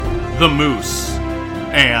the Moose,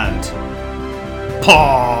 and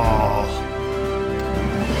Paul.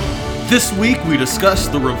 This week we discuss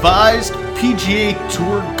the revised PGA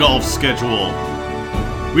Tour golf schedule.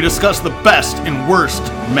 We discuss the best and worst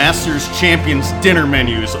Masters Champions dinner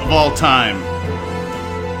menus of all time.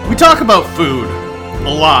 We talk about food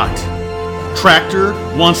a lot. Tractor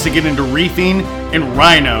wants to get into reefing, and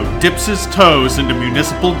Rhino dips his toes into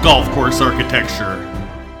municipal golf course architecture.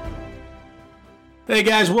 Hey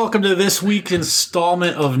guys, welcome to this week's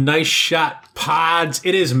installment of Nice Shot Pods.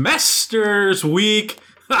 It is Masters Week.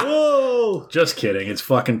 Whoa! Just kidding. It's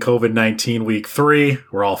fucking COVID-19 week 3.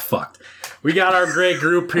 We're all fucked. We got our great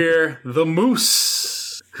group here, the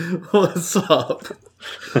Moose. What's up?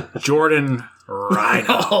 Jordan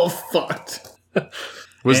Rhino. All fucked.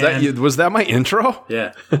 Was that my intro?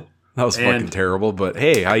 Yeah. That was fucking terrible, but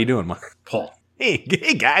hey, how you doing, Mark? Paul. Hey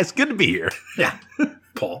guys, good to be here. Yeah.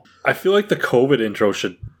 Paul. I feel like the COVID intro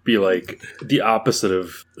should be like the opposite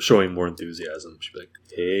of showing more enthusiasm. It should be like,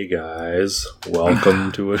 hey guys,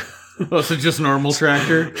 welcome to it. Oh, so just normal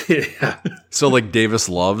Tractor? Yeah. So like Davis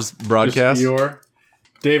Love's broadcast?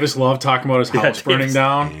 Davis Love talking about his house burning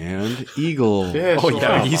down. And Eagle. Yeah, oh sure.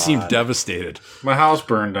 yeah, he seemed devastated. My house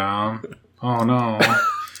burned down. Oh no.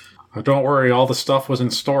 Don't worry, all the stuff was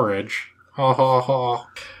in storage. Ha ha ha.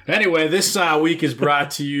 Anyway, this week is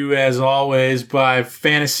brought to you, as always, by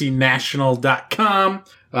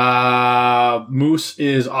FantasyNational.com. Moose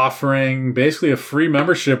is offering basically a free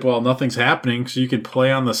membership while nothing's happening, so you can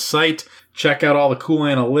play on the site, check out all the cool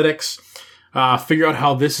analytics, figure out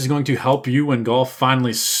how this is going to help you when golf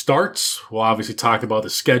finally starts. We'll obviously talk about the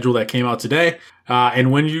schedule that came out today.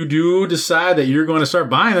 And when you do decide that you're going to start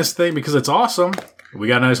buying this thing because it's awesome, we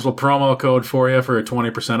got a nice little promo code for you for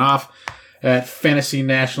 20% off at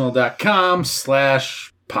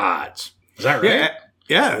FantasyNational.com/pods. Is that right?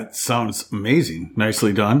 Yeah, it sounds amazing.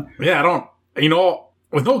 Nicely done. Yeah,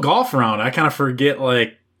 with no golf around, I kind of forget,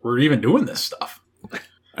 like, we're even doing this stuff.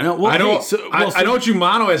 I know. Well, I know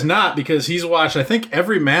Jumano has not, because he's watched, I think,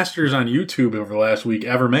 every Masters on YouTube over the last week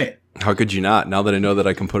ever made. How could you not? Now that I know that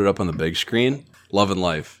I can put it up on the big screen, loving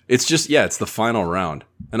life. It's just, it's the final round.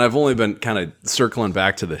 And I've only been kind of circling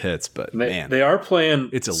back to the hits, but man. They are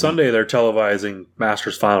playing, it's Sunday they're televising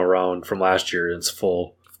Masters final round from last year in its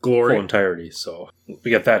full glory, full entirety. So we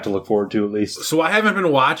got that to look forward to at least. So I haven't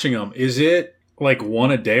been watching them. Is it like one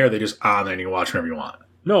a day, or are they just on there and you can watch whenever you want?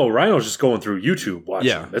 No, Rhino's just going through YouTube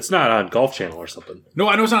watching. Yeah. It's not on Golf Channel or something. No,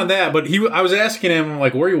 I know it's not that, but I was asking him,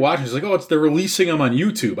 like, where are you watching? He's like, they're releasing them on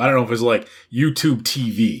YouTube. I don't know if it's like YouTube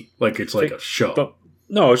TV, like it's like a show. But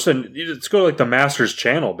no, it's go to like the Masters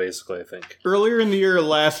channel, basically, I think. Earlier in the year,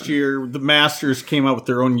 last year, the Masters came out with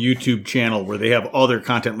their own YouTube channel where they have other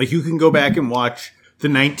content. Like, you can go back and watch the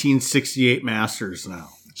 1968 Masters now.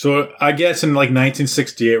 So I guess in like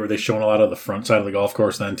 1968, were they showing a lot of the front side of the golf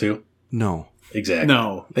course then too? No. Exactly.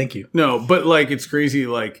 No. Thank you. No, but like, it's crazy.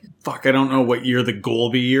 Like, fuck, I don't know what year the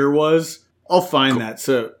Golby year was. I'll find that.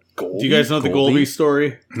 So, do you guys know the Golby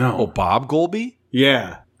story? No. Oh, Bob Golby?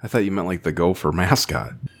 Yeah. I thought you meant like the Gopher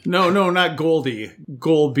mascot. No, not Golby.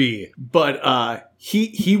 But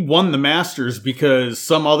he won the Masters because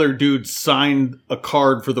some other dude signed a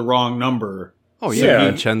card for the wrong number. Oh yeah, Yeah.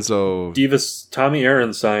 Vincenzo. Tommy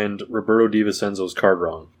Aaron signed Roberto DiVincenzo's card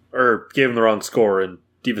wrong, or gave him the wrong score, and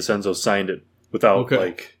DiVincenzo signed it without Looking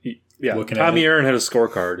at Tommy it. Aaron had a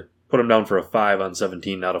scorecard, put him down for a 5 on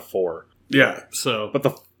 17, not a 4. Yeah. So, But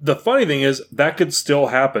the funny thing is that could still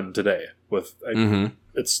happen today.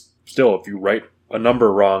 It's still, if you write a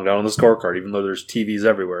number wrong down on the scorecard, even though there's TVs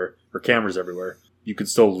everywhere or cameras everywhere, you could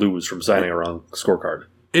still lose from signing a wrong scorecard.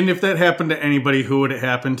 and if that happened to anybody, who would it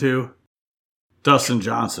happen to? Dustin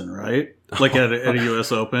Johnson, right? Like at a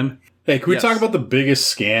U.S. Open. Hey, can we Yes. talk about the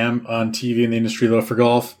biggest scam on TV in the industry though for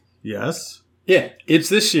golf? Yes. Yeah, it's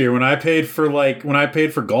this year when I paid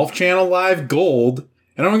for Golf Channel Live Gold,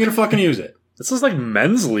 and I don't get to fucking use it. This is like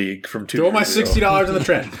men's league from 2 Throw years my ago. $60 in the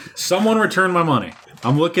trash. Someone return my money.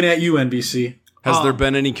 I'm looking at you, NBC. Has there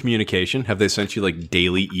been any communication? Have they sent you like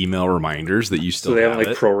daily email reminders that you still So they have haven't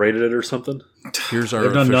like it? prorated it or something? Here's our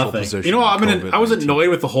They've done official nothing. position. You know, on I was COVID-19. annoyed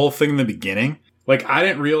with the whole thing in the beginning. Like, I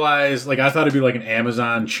didn't realize, like, I thought it'd be like an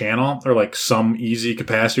Amazon channel or like some easy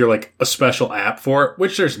capacity or like a special app for it,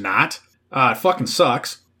 which there's not. It fucking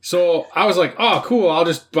sucks. So I was like, oh, cool. I'll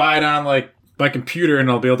just buy it on like my computer and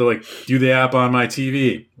I'll be able to like do the app on my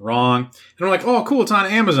TV. Wrong. And I'm like, oh, cool. It's on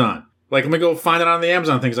Amazon. Like, let me go find it on the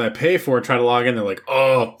Amazon things I pay for, try to log in. They're like,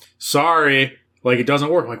 oh, sorry. Like, it doesn't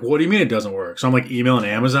work. I'm like, what do you mean it doesn't work? So I'm like emailing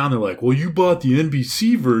Amazon. They're like, well, you bought the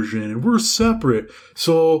NBC version and we're separate.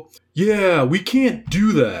 So, yeah, we can't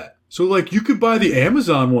do that. So, like, you could buy the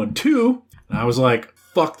Amazon one too. And I was like,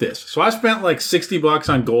 fuck this. So I spent like $60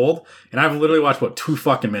 on Gold, and I've literally watched about 2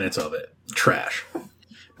 fucking minutes of it. Trash.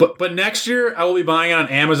 But next year I will be buying it on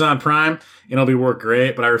Amazon Prime, and it'll be work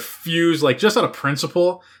great. But I refuse, like just out of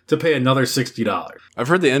principle, to pay another $60. I've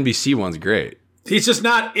heard the NBC one's great. It's just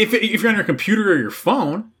not if you're on your computer or your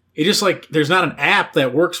phone. It just like there's not an app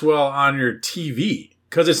that works well on your TV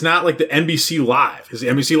because it's not like the NBC Live. It's the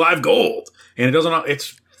NBC Live Gold, and it doesn't.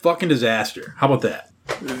 It's fucking disaster. How about that?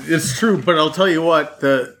 It's true, but I'll tell you what,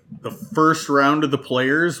 the first round of the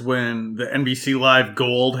players when the NBC Live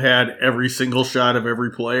Gold had every single shot of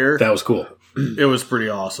every player, That was cool. it was pretty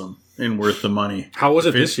awesome and worth the money. How was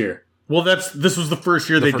it this year? Well, this was the first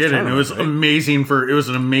year they first did it. And it was tournament,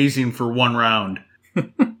 right? amazing for one round.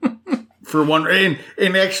 For one, and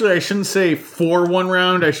actually, I shouldn't say for one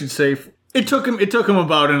round. I should say it took them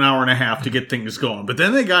about an hour and a half to get things going. But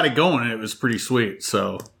then they got it going, and it was pretty sweet.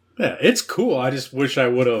 So Yeah, it's cool. I just wish I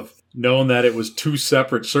would have known that it was 2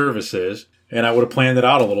 separate services, and I would have planned it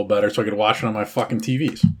out a little better so I could watch it on my fucking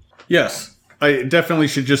TVs. yes, I definitely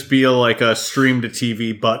should just be like a stream to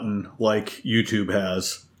TV button like YouTube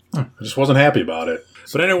has. I just wasn't happy about it.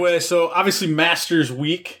 But anyway, so obviously Masters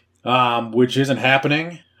Week, which isn't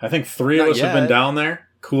happening. I think 3 of Not us have been yet. down there.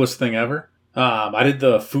 Coolest thing ever. I did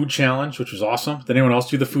the food challenge, which was awesome. Did anyone else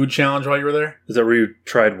do the food challenge while you were there? Is that where you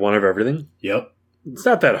tried one of everything? Yep. It's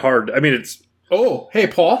not that hard. I mean, it's Oh, hey,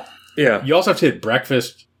 Paul. yeah. You also have to hit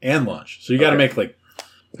breakfast and lunch. So you got to Okay. make like,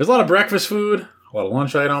 there's a lot of breakfast food, a lot of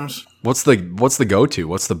lunch items. What's the go-to?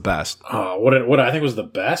 What's the best? What I think was the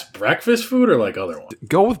best breakfast food or like other ones.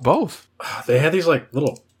 Go with both. They had these like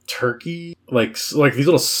little turkey, like these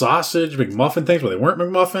little sausage McMuffin things, but they weren't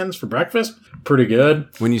McMuffins for breakfast. Pretty good.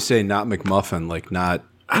 When you say not McMuffin, like not...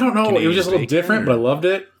 I don't know. It was just a little Canadian different, bacon, but I loved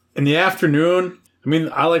it. In the afternoon, I mean,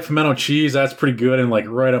 I like pimento cheese. That's pretty good and like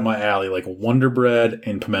right up my alley, like Wonder Bread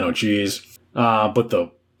and pimento cheese. But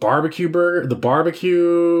the barbecue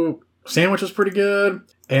sandwich was pretty good.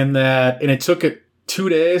 And it took it 2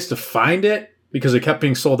 days to find it because it kept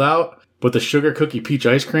being sold out. But the sugar cookie peach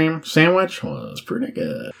ice cream sandwich was pretty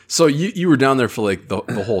good. So you were down there for like the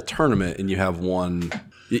whole tournament, and you have one...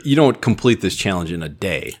 You don't complete this challenge in a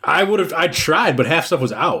day. I tried, but half stuff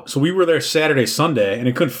was out. So we were there Saturday, Sunday, and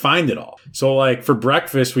I couldn't find it all. So like for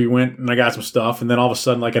breakfast, we went and I got some stuff, and then all of a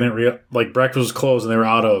sudden, like I didn't like breakfast was closed and they were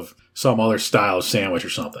out of some other style of sandwich or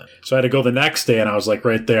something. So I had to go the next day, and I was like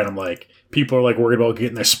right there, and I'm like, people are like worried about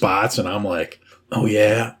getting their spots, and I'm like, oh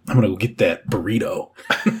yeah, I'm gonna go get that burrito.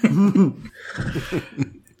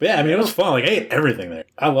 But yeah, I mean it was fun. Like I ate everything there.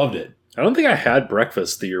 I loved it. I don't think I had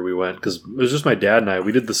breakfast the year we went because it was just my dad and I.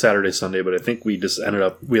 We did the Saturday, Sunday, but I think we just ended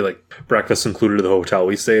up, breakfast included at the hotel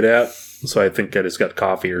we stayed at. So I think I just got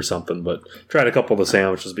coffee or something, but tried a couple of the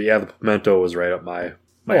sandwiches. But yeah, the pimento was right up my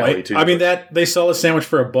alley too. I mean that they sell a sandwich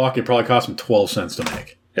for $1. It probably cost them 12 cents to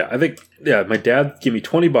make. Yeah, I think, my dad gave me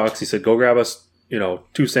 $20. He said, go grab us,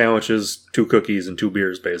 2 sandwiches, 2 cookies, and 2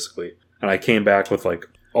 beers, basically. And I came back with like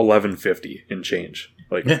 $11.50 in change.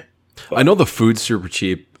 Like, Yeah. I know the food's super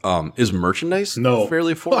cheap. Is merchandise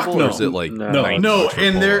fairly affordable? Fuck no. Or is it like No. 90 No, bucks for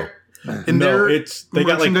and polo? their they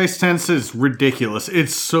got like merchandise tents is ridiculous.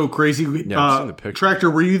 It's so crazy. I've seen the picture. Tractor,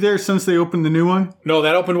 were you there since they opened the new one? no,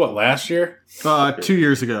 that opened last year? 2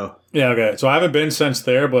 years ago. Yeah, okay. So I haven't been since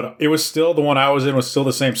there, but it was still the one I was in was still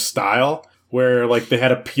the same style where like they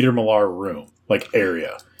had a Peter Millar room like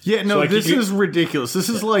area. Yeah, no, So, like, this you- is ridiculous. This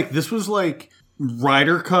was like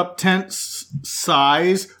Ryder Cup tent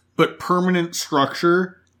size, but permanent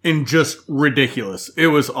structure and just ridiculous. It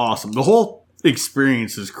was awesome. The whole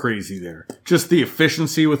experience is crazy there. Just the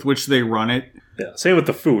efficiency with which they run it. yeah, same with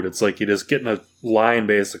the food. It's like you just get in a line,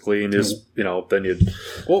 basically, and just, then you,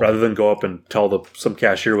 rather than go up and tell some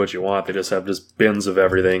cashier what you want, they just have just bins of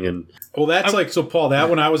everything. And Well, that's like so, Paul. That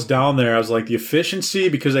when I was down there, I was like the efficiency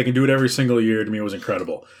because I can do it every single year. To me, was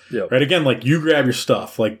incredible. Yeah. Right. Again, like you grab your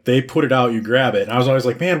stuff, like they put it out, you grab it, and I was always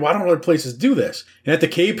like, man, why don't other places do this? And at the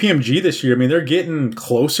KPMG this year, I mean, they're getting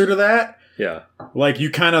closer to that. yeah, Like you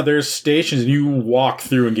there's stations and you walk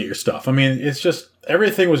through and get your stuff. I mean, it's just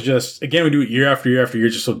everything was just again we do it year after year after year,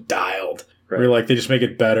 just so dialed. Right. Where like they just make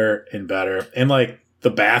it better and better, and like the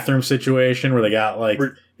bathroom situation where they got like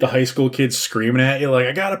the high school kids screaming at you like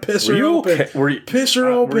I gotta piss her open. Piss her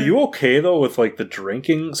open. Were you okay though with like the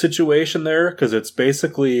drinking situation there? Because it's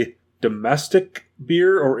basically domestic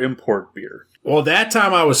beer or import beer, Well, that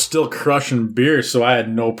time I was still crushing beer, so I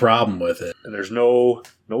had no problem with it. and there's no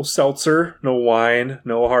seltzer, no wine,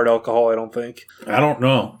 no hard alcohol. I don't think. I don't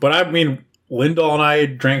know, but I mean, Lindahl and I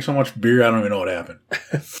drank so much beer, I don't even know what happened.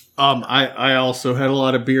 I also had a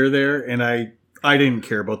lot of beer there, and I didn't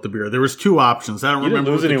care about the beer. There was 2 options. I don't You didn't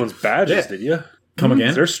remember lose what the- anyone's badges, Yeah. did you? Come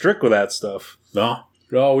again? They're strict with that stuff. No.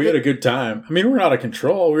 Oh, we had a good time. I mean, we're out of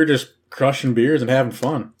control. We were just crushing beers and having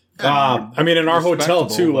fun. I mean, in our hotel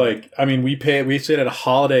too. Like, I mean, we stayed at a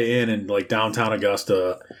Holiday Inn in like downtown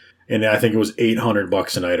Augusta, and I think it was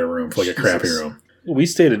 $800 a night a room for like a crappy room. We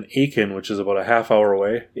stayed in Aiken, which is about a half hour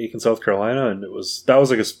away, Aiken, South Carolina, and that was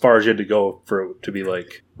like as far as you had to go for it to be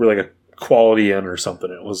like we're like a quality inn or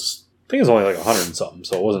something. I think it was only like 100 and something,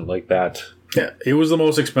 so it wasn't like that. Yeah, it was the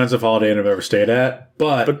most expensive Holiday Inn I've ever stayed at,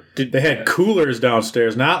 but they had coolers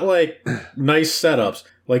downstairs, not like nice setups,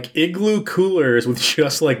 like igloo coolers with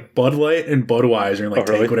just like Bud Light and Budweiser, and like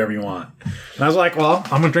take whatever you want. And I was like, well,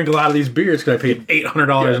 I'm gonna drink a lot of these beers because I paid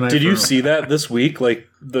 $800 a night. Did you see that this week? Like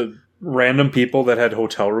the random people that had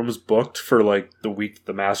hotel rooms booked for like the week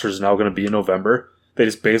the Masters is now going to be in November. They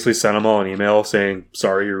just basically sent them all an email saying,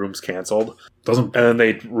 "Sorry, your room's canceled." And then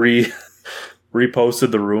they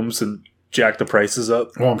reposted the rooms and jack the prices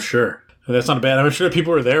up. Oh, I'm sure. That's not bad. I'm sure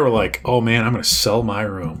people were there were like, oh man, I'm going to sell my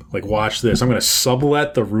room. Like, watch this. I'm going to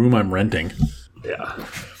sublet the room I'm renting. Yeah.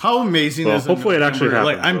 How amazing is it? Hopefully it actually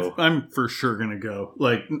happens. Like, I'm for sure going to go.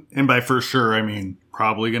 Like, and by for sure, I mean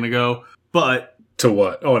probably going to go. But to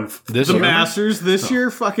what? Oh, and the Masters this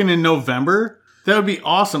year, fucking in November? That would be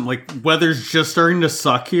awesome. Like, weather's just starting to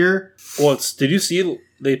suck here. Well, did you see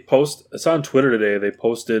it's on Twitter today, they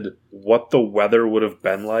posted what the weather would have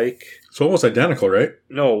been like. It's almost identical, right?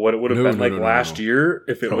 No, what it would have been like last year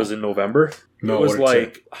if it was in November. No, it was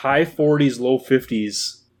like high 40s, low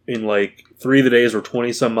 50s in like 3 of the days were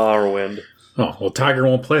 20-some-mile-an-hour wind. Oh, well, Tiger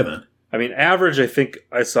won't play then. I mean, average, I think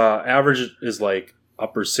I saw, average is like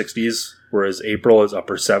upper 60s, whereas April is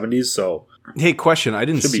upper 70s, so... Hey, question. I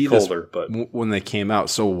didn't see colder, this when they came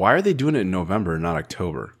out. So why are they doing it in November and not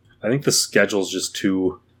October? I think the schedule's just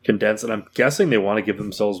too condensed, and I'm guessing they want to give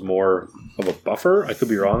themselves more of a buffer. I could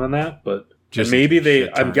be wrong on that, but maybe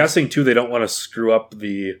I'm guessing too they don't want to screw up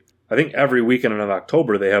I think every weekend in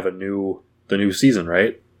October they have the new season,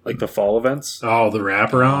 right? Like the fall events. Oh, the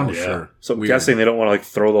wraparound? Yeah. Sure. So I'm guessing they don't want to like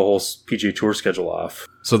throw the whole PGA Tour schedule off.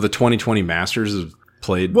 So the 2020 Masters is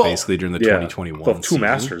played basically during the 2021 they'll have 2 season.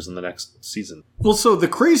 Masters in the next season. Well, so the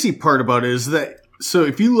crazy part about it is that so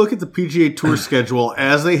if you look at the PGA Tour schedule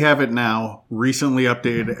as they have it now, recently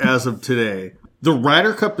updated as of today, the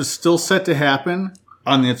Ryder Cup is still set to happen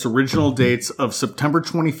on its original dates of September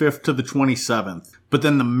 25th to the 27th. But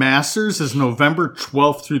then the Masters is November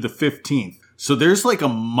 12th through the 15th. So there's like a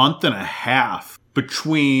month and a half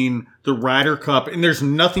between the Ryder Cup, and there's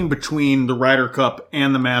nothing between the Ryder Cup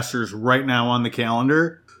and the Masters right now on the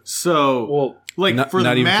calendar. So, for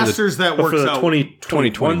the Masters, that works for the out.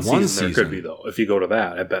 2021 season, there could be, though, if you go to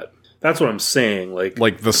that, I bet. That's what I'm saying.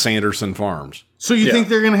 Like the Sanderson Farms. So you think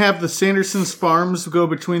they're going to have the Sanderson's Farms go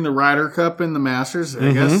between the Ryder Cup and the Masters,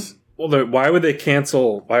 I guess? Well, why would they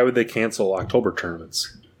cancel October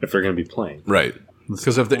tournaments if they're going to be playing? Right.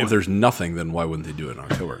 Because if there's nothing, then why wouldn't they do it in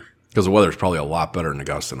October? Because the weather's probably a lot better in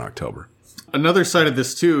Augusta in October. Another side of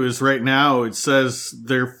this, too, is right now it says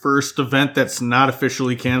their first event that's not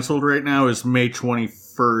officially canceled right now is May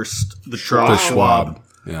 21st, the Charles Schwab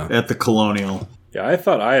at the Colonial. Yeah, I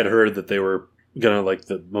thought I had heard that they were going to, like,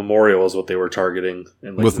 the Memorial is what they were targeting.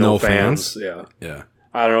 And, like, with no fans? Yeah. Yeah.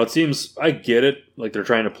 I don't know. It seems, I get it. Like, they're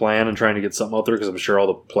trying to plan and trying to get something out there because I'm sure all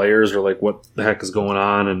the players are like, what the heck is going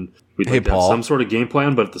on? And we'd like to have some sort of game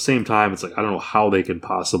plan. But at the same time, it's like, I don't know how they can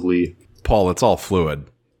possibly... Paul, it's all fluid.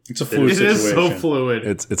 It's a fluid situation. It is so fluid.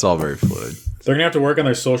 It's all very fluid. They're going to have to work on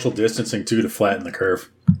their social distancing, too, to flatten the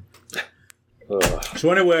curve.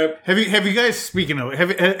 So anyway... Have you guys, speaking of...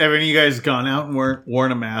 Have any of you guys gone out and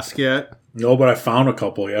worn a mask yet? No, but I found a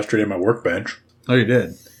couple yesterday on my workbench. Oh, you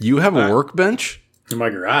did? You have a workbench? In my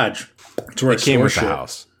garage. It's where it came with the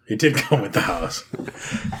house. It did come with the house.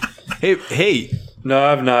 Hey. No,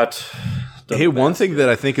 I've not. Hey, one thing that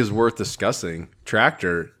I think is worth discussing,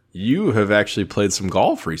 Tractor, you have actually played some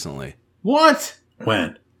golf recently. What?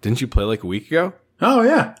 When? Didn't you play like a week ago? Oh,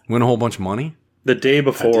 yeah. Win a whole bunch of money? The day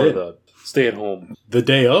before the stay-at-home. The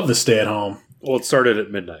day of the stay-at-home. Well, it started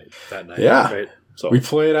at midnight that night. Yeah. Right? So we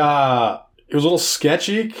played... It was a little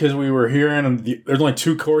sketchy because we were hearing there's only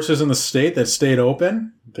 2 courses in the state that stayed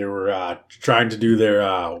open. They were trying to do their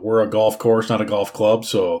we're a golf course, not a golf club,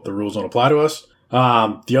 so the rules don't apply to us.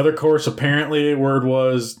 The other course, apparently, word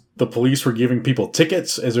was the police were giving people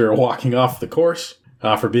tickets as they were walking off the course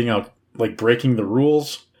for being out, like, breaking the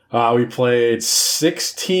rules. We played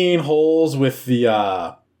 16 holes with the,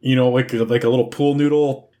 like a little pool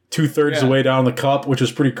noodle 2/3 the way down the cup, which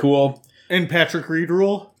was pretty cool. And Patrick Reed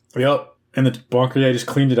rule? Yep. And the bunker, they just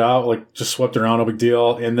cleaned it out, like, just swept it around, no big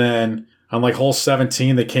deal. And then on, like, hole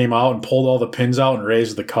 17, they came out and pulled all the pins out and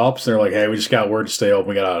raised the cups. And they're like, hey, we just got word to stay open.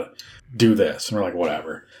 We got to do this. And we're like,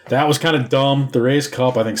 whatever. That was kind of dumb. The raised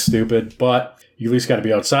cup, I think, stupid, but you at least got to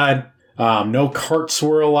be outside. No carts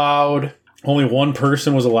were allowed. Only one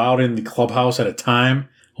person was allowed in the clubhouse at a time.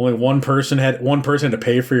 Only one person had to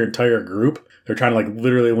pay for your entire group. They're trying to like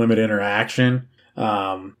literally limit interaction.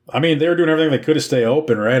 I mean, they were doing everything they could to stay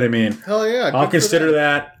open, right? I mean, Hell yeah. I'll consider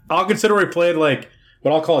that. I'll consider we played like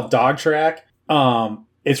what I'll call a dog track.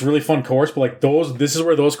 It's a really fun course, but like this is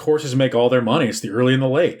where those courses make all their money. It's the early and the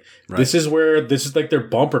late. Right. This is like their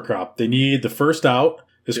bumper crop. They need the first out.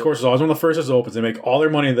 This course is always when the first is open. They make all their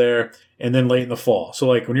money there, and then late in the fall. So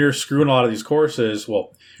like when you're screwing a lot of these courses,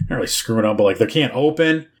 well, not really screwing them, but like they can't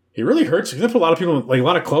open. It really hurts. It's put a lot of people, like a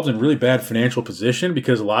lot of clubs, in really bad financial position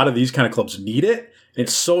because a lot of these kind of clubs need it. And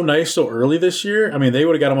it's so nice so early this year. I mean, they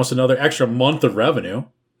would have got almost another extra month of revenue.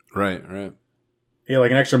 Right. Yeah,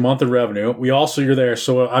 like an extra month of revenue. You're there.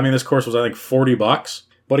 So, I mean, this course was, I think, $40.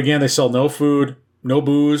 But again, they sell no food, no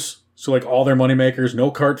booze. So, like, all their moneymakers,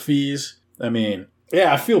 no cart fees. I mean,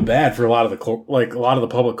 yeah, I feel bad for a lot of the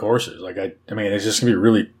public courses. Like, I mean, it's just going to be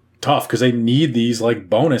really tough because they need these, like,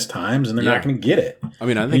 bonus times and they're not going to get it. I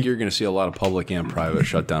mean, I think you're going to see a lot of public and private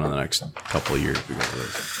shut down in the next couple of years because of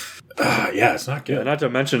this. Yeah, it's not good. Yeah, not to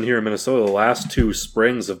mention here in Minnesota, the last 2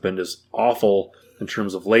 springs have been just awful in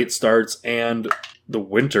terms of late starts and the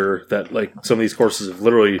winter that like some of these courses have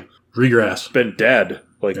literally Regrass. been dead,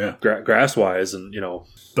 like Yeah. grass wise, and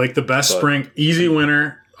Like the best spring, easy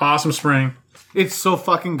winter, awesome spring. It's so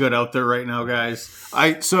fucking good out there right now, guys.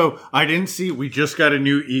 I didn't see, we just got a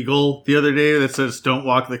new eagle the other day that says don't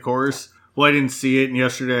walk the course. Well, I didn't see it, and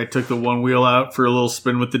yesterday I took the one wheel out for a little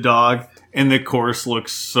spin with the dog, and the course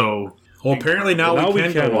looks so... Well, apparently now we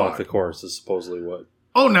can go walk the course is supposedly what.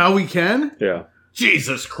 Oh, now we can? Yeah.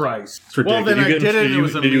 Jesus Christ. It's ridiculous. Well, then I did it, and it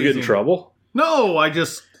was amazing. Did you get in trouble? No, I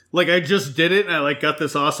just did it, and I like got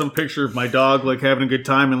this awesome picture of my dog like having a good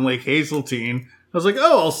time in Lake Hazeltine. I was like,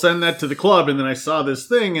 oh, I'll send that to the club, and then I saw this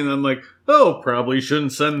thing, and I'm like, oh, probably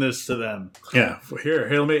shouldn't send this to them. Yeah, here,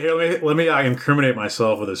 let me incriminate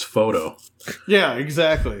myself with this photo. Yeah,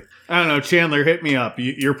 exactly. I don't know, Chandler, hit me up.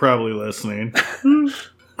 You're probably listening.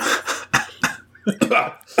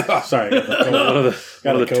 Sorry,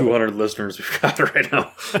 One of the 200 listeners we've got right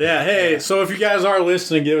now. Yeah, hey, so if you guys are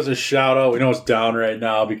listening, give us a shout out. We know it's down right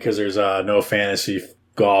now because there's no fantasy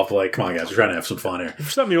golf. Like, come on, guys, we're trying to have some fun here. If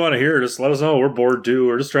there's something you want to hear, just let us know. We're bored too.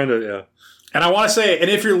 We're just trying to, yeah. And I want to say, and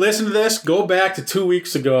if you're listening to this, go back to 2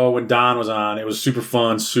 weeks ago when Don was on. It was super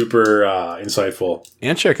fun, super insightful.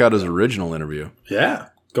 And check out his original interview. Yeah,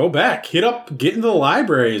 go back, get into the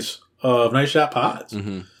libraries of Nice Shot Pods.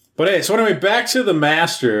 Mm-hmm. But hey, so anyway, back to the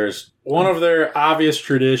Masters. One of their obvious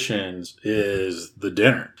traditions is the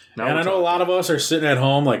dinner. Now and I know a lot of us are sitting at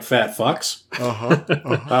home like fat fucks.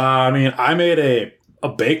 Uh-huh. I mean, I made a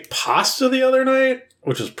baked pasta the other night,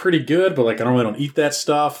 which was pretty good, but like I normally don't eat that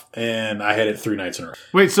stuff, and I had it 3 nights in a row.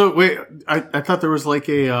 Wait, I thought there was like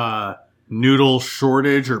a noodle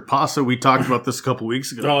shortage or pasta. We talked about this a couple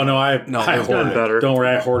weeks ago. Oh no, I it's hoarded gotten it. better. Don't worry,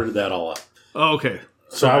 I hoarded that all up. Oh, okay.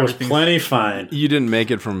 So I was everything's- plenty fine. You didn't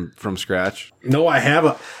make it from scratch? No, I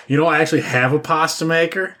actually have a pasta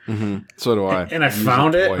maker, Mm-hmm. So do I. and I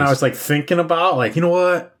found it, and I was like thinking about like, you know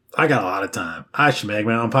what? I got a lot of time. I should make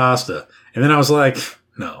my own pasta. And then I was like,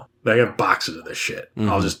 no, I got boxes of this shit.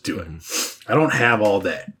 I'll just do it. I don't have all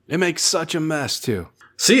day. It makes such a mess, too.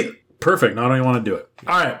 See, perfect. Now I don't even want to do it.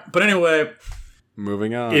 All right, but anyway,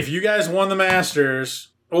 Moving on. if you guys won the Masters,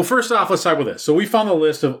 well, first off, let's talk about this. So we found the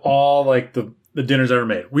list of all like the dinners ever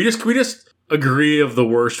made. We just agree of the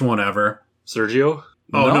worst one ever. Sergio?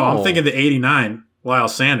 Oh no, No. I'm thinking the '89 Lyle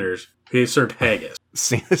Sanders. He served haggis.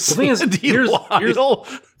 thing is, Sandy here's- Lyle.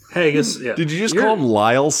 Haggis, yeah. Did you just call him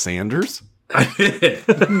Lyle Sanders? I did.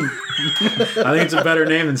 I think it's a better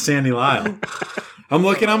name than Sandy Lyle. I'm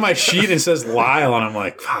looking on my sheet and it says Lyle, and I'm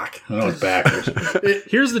like, fuck, I know it's backwards.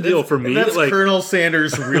 Here's the deal for me. That's Like, Colonel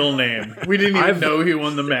Sanders' real name. We didn't even know he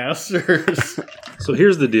won the Masters. so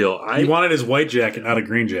here's the deal. He wanted his white jacket, not a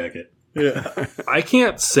green jacket. Yeah. I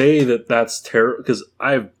can't say that that's terrible because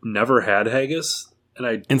I've never had haggis, and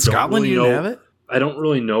I In don't Scotland, really you know, didn't have it? I don't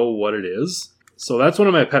really know what it is. So that's one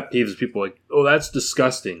of my pet peeves. People are like, oh, that's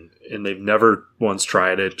disgusting, and they've never once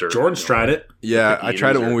tried it. Or Jordan's tried it. Yeah, picky I tried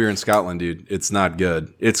it eaters when are- we were in Scotland, dude. It's not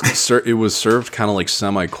good. It was served kind of like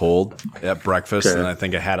semi-cold at breakfast, Okay. and I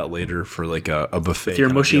think I had it later for like a buffet. Your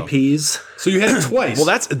kind of mushy deal. peas. So you had it twice. Well,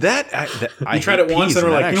 that's that. I tried hate it once peas, and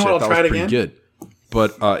were that like, you know what, actually I'll I thought try was it pretty again? Good.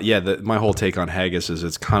 But yeah, my whole take on haggis is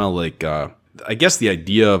it's kind of like I guess the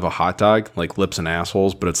idea of a hot dog, like lips and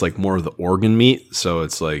assholes, but it's like more of the organ meat. So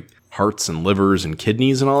it's like hearts and livers and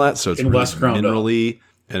kidneys and all that. So it's And really less ground up. minerally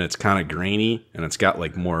and it's kind of grainy and it's got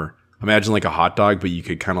like more. Imagine like a hot dog, but you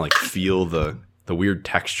could kind of like feel the the weird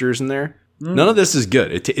textures in there. None of this is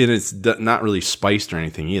good. It's not really spiced or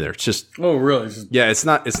anything either. It's just Oh, really? it's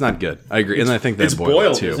not good. I agree, and I think It's they boil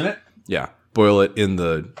boiled, it too. isn't it? Yeah, boil it in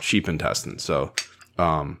the sheep intestine. So,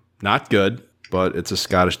 not good, but it's a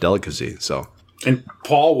Scottish delicacy. So, And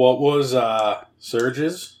Paul, what was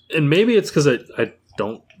Serge's? And maybe it's because I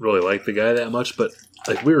don't really like the guy that much, but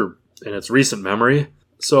like we were in its recent memory.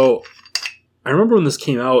 So I remember when this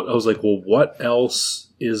came out, I was like, well, what else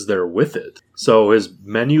is there with it? So his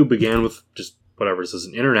menu began with just whatever. It says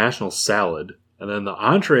an international salad. And then the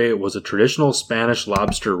entree was a traditional Spanish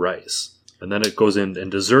lobster rice. And then it goes in,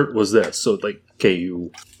 and dessert was this. So, like, okay,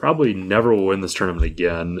 you probably never will win this tournament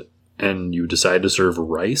again, and you decide to serve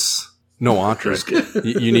rice. no entree.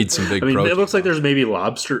 You need some big I mean, protein. it looks like there's maybe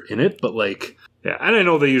lobster in it, but like, yeah. And I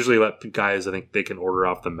know they usually let the guys, I think they can order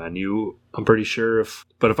off the menu. I'm pretty sure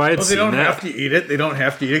but if I had Oh, they seen don't that, have to eat it. They don't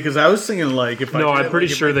have to eat it because I was thinking like if I no, did, I'm pretty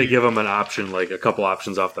like, if sure I they did- give them an option, like a couple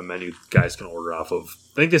options off the menu guys can order off of.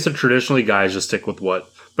 I think they said traditionally guys just stick with what,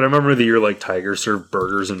 but I remember the year like Tiger served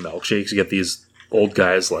burgers and milkshakes. You get these old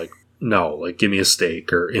guys like, no, like give me a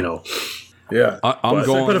steak or, Yeah. I'm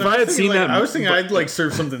going. but if I had seen like, that, I was thinking I'd like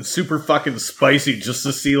serve something super fucking spicy just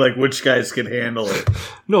to see like which guys could handle it.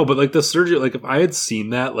 no, but like the Sergio, like if I had seen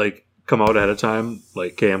that like come out ahead of time,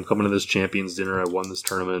 like, okay, I'm coming to this champions dinner, I won this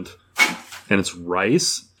tournament, and it's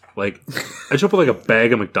rice. Like, I show up with like a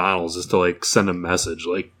bag of McDonald's just to like send a message,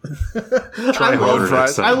 like, try I harder love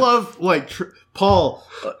next time. I love like Paul.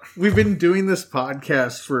 We've been doing this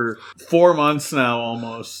podcast for 4 months now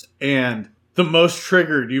almost, and the most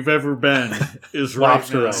triggered you've ever been is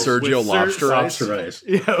Lobster right now rice. Sergio with lobster Lobster rice.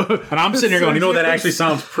 Yeah, And I'm sitting here going, that actually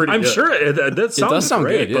sounds pretty I'm good. sure that sounds does sound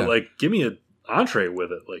great, good, yeah. but like, give me an entree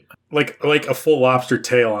with it, Like a full lobster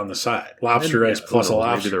tail on the side. Lobster rice yeah, plus who a knows,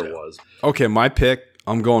 lobster maybe there tail. was. Okay, my pick.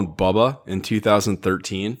 I'm going Bubba in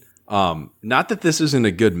 2013. Not that this isn't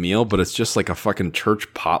a good meal, but it's just like a fucking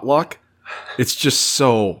church potluck. It's just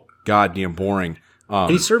so goddamn boring. And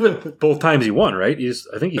he served it both times he won, right?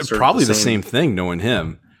 I think he served Probably the same thing, knowing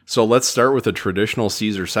him. So let's start with a traditional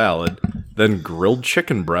Caesar salad, then grilled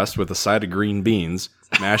chicken breast with a side of green beans,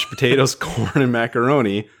 mashed potatoes, corn, and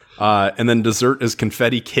macaroni, and then dessert is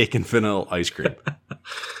confetti cake and vanilla ice cream.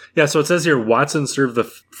 Yeah, so it says here Watson served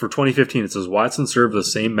for 2015. It says Watson served the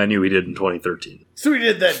same menu he did in 2013. So we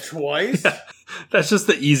did that twice. That's just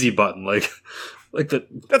the easy button, That's like,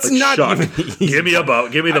 not shuck. even easy. Give me the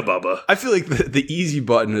Bubba. I feel like the easy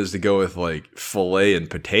button is to go with like filet and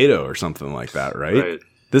potato or something like that, right? Right.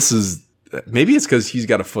 This is maybe it's because he's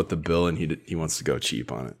got to foot the bill and he wants to go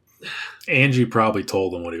cheap on it. Angie probably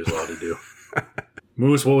told him what he was allowed to do.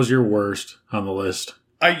 Moose, what was your worst on the list?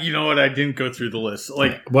 You know what? I didn't go through the list.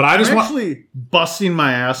 Like, But I just I'm want. actually busting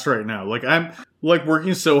my ass right now. Like, I'm like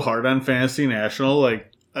working so hard on Fantasy National.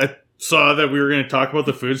 Like, I saw that we were going to talk about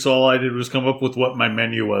the food, so all I did was come up with what my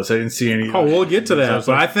menu was. I didn't see any. Oh, we'll get to So I that. was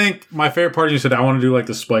But like, I think my favorite part is you said, I want to do like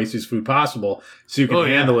the spiciest food possible so you can Oh,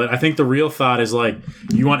 yeah. handle it. I think the real thought is like,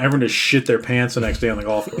 you want everyone to shit their pants the next day on the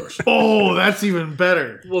golf course. oh, that's even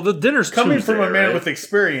better. Well, the dinner's Coming Tuesday, from a man right? with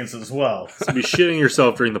experience as well. So be shitting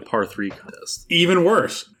yourself during the par 3 contest. Even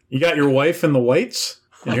worse, you got your wife in the whites,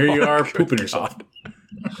 and here you are pooping yourself.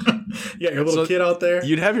 You got your little So kid out there.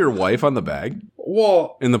 You'd have your wife on the bag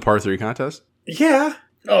Well, in the par 3 contest? yeah.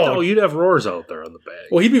 Oh, Oh, you'd have roars out there on the bag.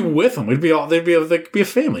 Well, he'd be with them. We'd be all. They'd be a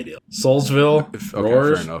family deal. Soulsville, Okay,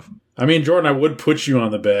 Roars. fair enough. I mean, Jordan, I would put you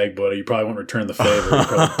on the bag, but you probably won't return the favor. You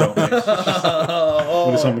probably don't.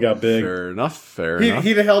 What if something got big? Fair enough. enough.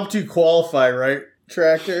 he'd helped you qualify, right,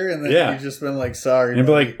 Tractor? And then Yeah. you've just been like, sorry. And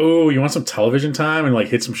be buddy. like, "Oh, you want some television time and like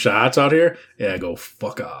hit some shots out here?" Yeah, go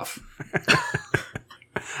fuck off.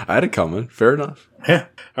 I had it coming. Fair enough. Yeah.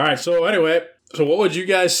 All right. So anyway, what would you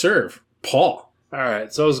guys serve, Paul? All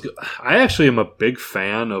right, so I actually am a big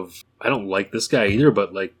fan of. I don't like this guy either,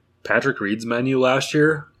 but like Patrick Reed's menu last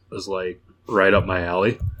year was like right up my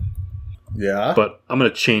alley. yeah. But I'm gonna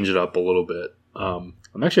change it up a little bit. I'm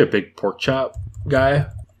actually a big pork chop guy,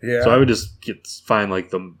 Yeah. so I would just find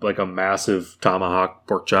like a massive tomahawk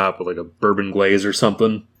pork chop with like a bourbon glaze or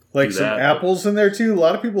something. like do some that, apples in there too. A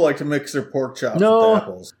lot of people like to mix their pork chops No. with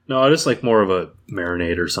apples. No, just like more of a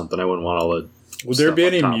marinade or something. I wouldn't want all the. Would there stuff be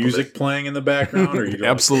on any top of music it. playing in the background, or you don't?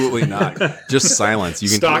 Absolutely not. Just silence. You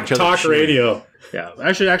can Stock hear each other talk chewing. radio. Yeah,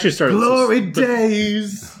 actually started. Glory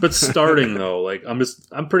days. But starting though, like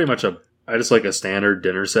I'm pretty much I just like a standard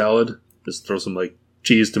dinner salad. Just throw some like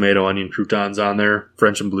cheese, tomato, onion, croutons on there,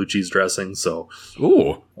 French and blue cheese dressing. So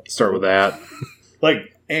Ooh. start with that.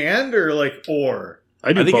 Like and or like or.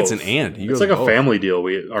 I do I think both. it's an and. You It's go like a both. family deal.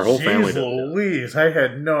 Our whole family Jeez does. Louise, I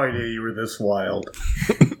had no idea you were this wild.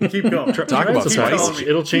 Keep going. Talk about Keep spicy. telling me.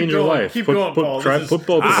 It'll change Keep your going. life. Keep Put- going, put- Paul. try- This put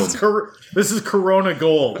both of is this is Corona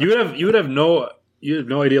gold. You would have no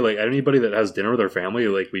idea, like anybody that has dinner with their family,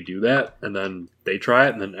 like we do that, and then they try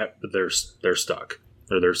it, and then they're stuck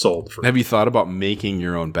or they're sold for Have you thought about making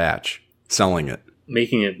your own batch, selling it?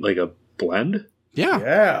 making it like a blend. Yeah,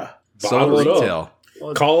 Yeah. sell Bottle it it up.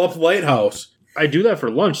 retail. Call up Lighthouse. I do that for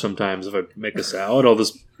lunch sometimes. If I make a salad, I'll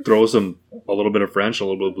just throw a little bit of French, a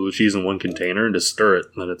little bit of blue cheese in one container, and just stir it.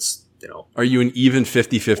 And then it's Are you an even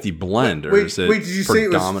 50-50 blend, or Wait, is it did you say it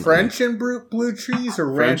was predominantly- French and blue cheese or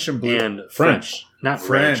ranch and blue? and French. not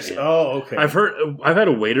French. French. Oh, okay. I've had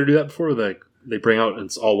a waiter do that before. Like they bring out and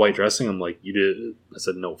it's all white dressing. I'm like, you did? I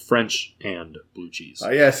said no, French and blue cheese.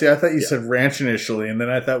 Yeah, see, I thought you said ranch initially, and then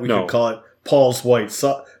I thought we No. could call it Paul's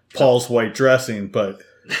white dressing, but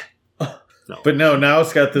No. but no, now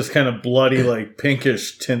it's got this kind of bloody, like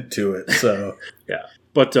pinkish tint to it. So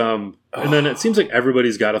But and then it seems like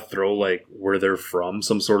everybody's got to throw like where they're from,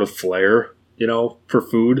 some sort of flair, for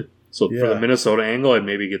food. So for Yeah. the Minnesota angle, I'd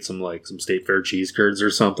maybe get some State Fair cheese curds or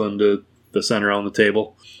something to center on the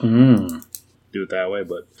table. Do it that way.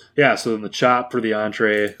 But yeah, so then the chop for the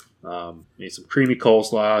entree, need some creamy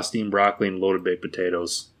coleslaw, steamed broccoli, and loaded baked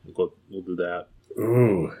potatoes. We'll do that.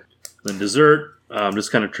 ooh, Then dessert,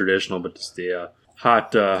 just kind of traditional, but just the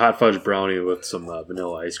hot fudge brownie with some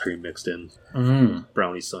vanilla ice cream mixed in.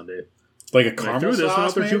 Brownie sundae. Like a I caramel threw this one sauce,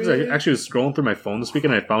 up there too because maybe? I actually was scrolling through my phone this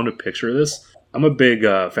weekend and I found a picture of this. I'm a big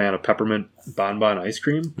fan of peppermint bonbon ice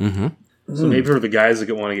cream. Mm-hmm. So maybe for the guys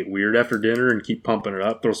that want to get weird after dinner and keep pumping it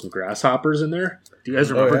up, throw some grasshoppers in there. Do you guys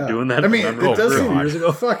remember yeah. doing that? I mean, Remember it does a few seem years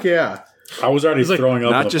ago. Fuck yeah. I was already It's like throwing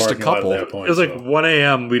up not in the just a parking lot couple. at that point. It was like so. 1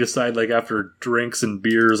 a.m. We decided, after drinks and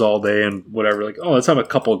beers all day and whatever, let's have a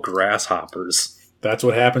couple grasshoppers. That's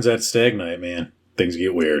what happens at stag night, man. Things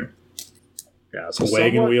get weird. Yeah, so The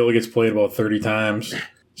wagon somewhat- wheel gets played about 30 times.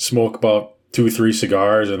 Smoke about 2-3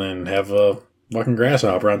 cigars, and then have a fucking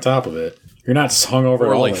grasshopper on top of it. You're not hungover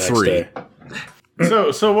Or at all like the next 3. day.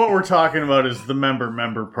 So what we're talking about is the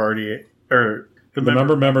member party, or The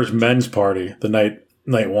members men's party, the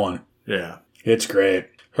night one. Yeah. It's great.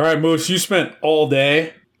 All right, Moose, you spent all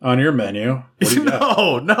day on your menu. What do you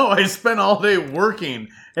got? No, I spent all day working,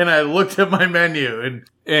 and I looked at my menu,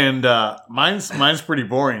 and mine's pretty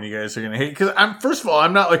boring. You guys are gonna hate because first of all,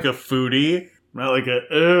 I'm not like a foodie. I'm not like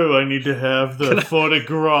I need to have the foie de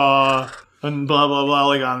gras and blah blah blah.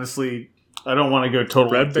 Like honestly, I don't want to go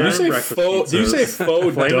total Red Did you say breakfast faux? Did you say pizzas.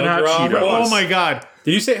 faux Flamin' Hot Doug Cheetos. Oh my god.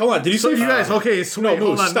 Did you say? Hold on. Did you So say you guys, okay, so wait,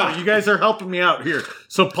 hold Moose, on. stop. No, you guys are helping me out here.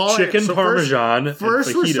 So Paul, Chicken so parmesan. First,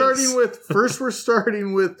 and we're fajitas.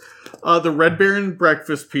 starting with the Red Baron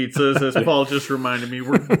breakfast pizzas, as Paul just reminded me.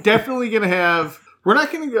 We're definitely gonna have. We're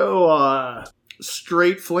not gonna go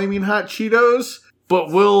straight flaming hot Cheetos, but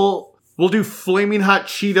we'll do flaming hot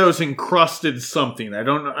Cheetos encrusted something. I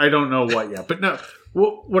don't know what yet, but no.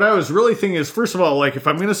 What I was really thinking is, first of all, if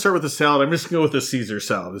I'm going to start with a salad, I'm just going to go with a Caesar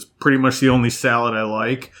salad. It's pretty much the only salad I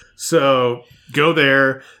like. So go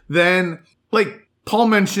there. Then, Paul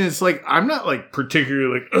mentioned, it's I'm not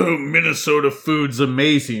particularly oh, Minnesota food's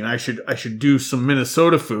amazing. I should do some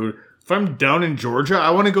Minnesota food. If I'm down in Georgia, I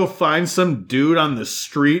want to go find some dude on the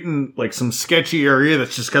street in some sketchy area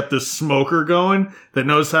that's just got this smoker going that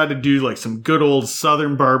knows how to do some good old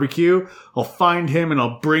Southern barbecue. I'll find him and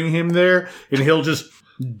I'll bring him there and he'll just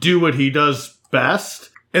do what he does best.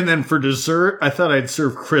 And then for dessert, I thought I'd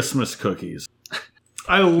serve Christmas cookies.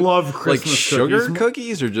 I love Christmas sugar cookies.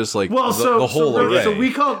 cookies or just the So whole array?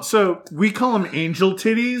 So we call them angel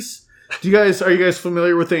titties. Are you guys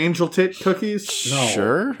familiar with the angel tit cookies? No.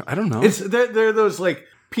 Sure, I don't know. They're those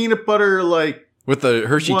peanut butter With the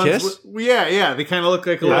Hershey ones Kiss. yeah. They kind of look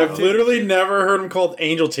like a I've little tit- literally never heard them called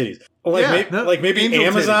angel titties. Maybe angel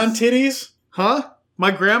Amazon titties. titties. Huh?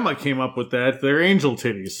 My grandma came up with that. They're angel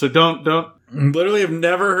titties. So don't. Literally, have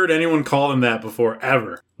never heard anyone call them that before,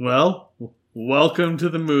 ever. Well, welcome to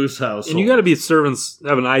the Moose house. And you got to be having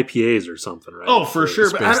IPAs or something, right? Oh, for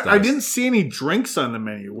sure. But Space I Dust. didn't see any drinks on the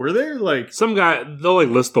menu. Were there Some guy, they'll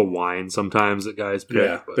list the wine sometimes that guys pick.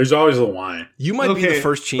 Yeah, but there's always the wine. You might be the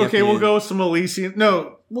first champion. Okay, we'll go with some Elysian.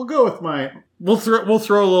 No, we'll go with my. We'll throw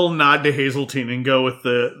a little nod to Hazeltine and go with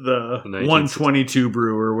the 122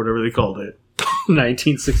 brew or whatever they called it.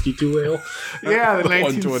 1962 ale. Yeah, the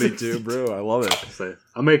 122, bro. I love it.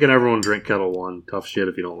 I'm making everyone drink Kettle One. Tough shit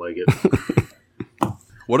if you don't like it.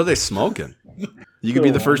 What are they smoking? You could be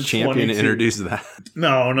the first champion to 122. introduce that.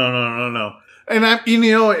 No. And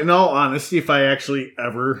in all honesty, if I actually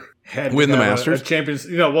ever had Win to the have Masters? a champions,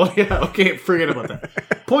 forget about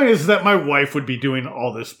that. Point is that my wife would be doing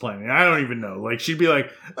all this planning. I don't even know. Like, she'd be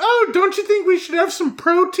like, "Oh, don't you think we should have some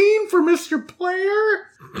protein for Mr. Player?"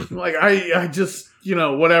 Like, I just,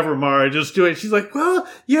 whatever, Mara, just do it. She's like, "Well,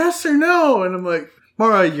 yes or no?" And I'm like,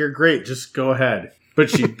 "Mara, you're great. Just go ahead." But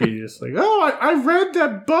she'd be just like, "Oh, I read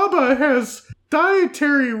that Bubba has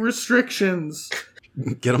dietary restrictions."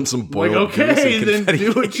 Get him some Like, boiled goose okay, and then confetti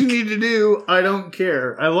do what you cake. need to do. I don't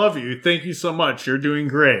care. I love you. Thank you so much. You're doing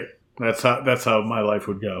great. That's how my life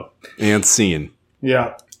would go. And scene.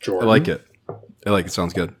 Yeah. I Jordan. like it. I like it.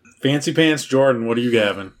 Sounds good. Fancy Pants Jordan, what are you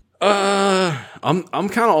having? I'm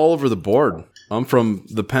kind of all over the board. I'm from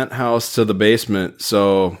the penthouse to the basement,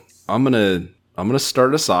 so I'm gonna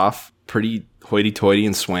start us off pretty hoity-toity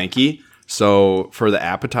and swanky. So for the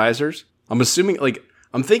appetizers, I'm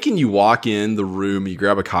thinking you walk in the room, you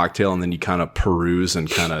grab a cocktail, and then you kind of peruse and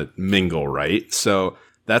kind of mingle, right? So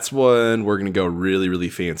that's when we're gonna go really, really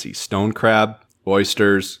fancy: stone crab,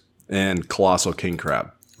 oysters, and colossal king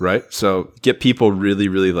crab, right? So get people really,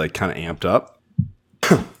 really like kind of amped up.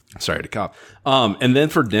 Sorry to cough. And then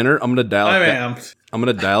for dinner, I'm gonna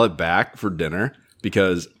dial it back for dinner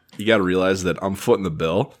because you got to realize that I'm footing the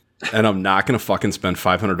bill, and I'm not gonna fucking spend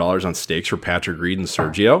 $500 on steaks for Patrick Reed and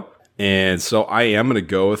Sergio. And so I am gonna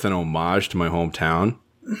go with an homage to my hometown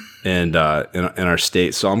and in our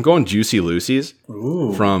state. So I'm going Juicy Lucy's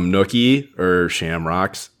from Nookie or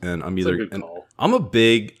Shamrocks, and I'm either. That's a good call.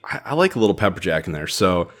 I like a little pepper jack in there.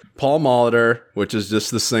 So Paul Molitor, which is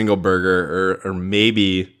just the single burger, or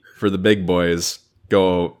maybe for the big boys,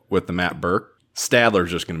 go with the Matt Burke.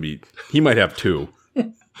 Stadler's just going to be, he might have two.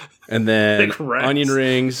 And then Big rats. onion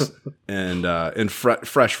rings and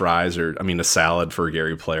fresh fries, or a salad for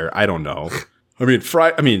Gary Player. I don't know.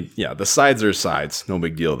 The sides are sides. No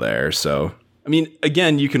big deal there. So,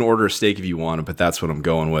 again, you can order a steak if you want it, but that's what I'm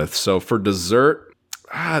going with. So for dessert,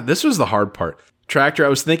 this was the hard part. Tractor, I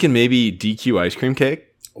was thinking maybe DQ ice cream cake.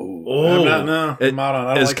 I'm out on. I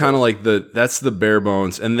don't It's like kind of like that's the bare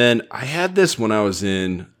bones. And then I had this when I was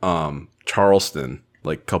in Charleston,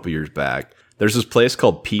 like a couple years back. There's this place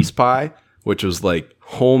called Peace Pie, which was like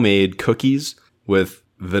homemade cookies with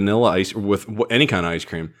vanilla ice, with any kind of ice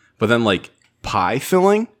cream, but then like pie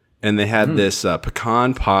filling. And they had this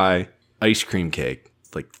pecan pie ice cream cake,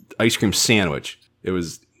 like ice cream sandwich. It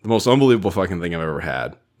was the most unbelievable fucking thing I've ever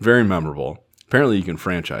had. Very memorable. Apparently you can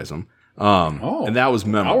franchise them. And that was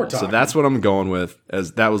memorable. So that's what I'm going with,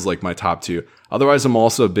 as that was like my top two. Otherwise, I'm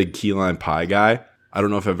also a big key lime pie guy. I don't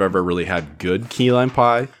know if I've ever really had good key lime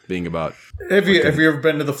pie, being about. Have you ever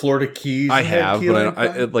been to the Florida Keys? I have, but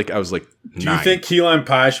I was like, Do you think key lime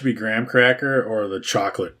pie should be graham cracker or the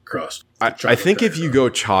chocolate crust? I think if you go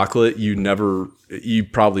chocolate, you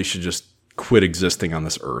probably should just quit existing on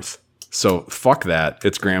this earth. So fuck that.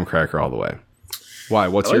 It's graham cracker all the way. Why?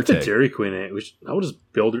 What's I your like the take? Dairy Queen. I would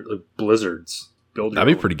just build it like blizzards. That'd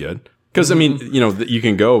be pretty good. Because you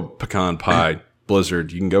can go pecan pie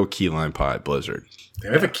blizzard. You can go key lime pie blizzard. They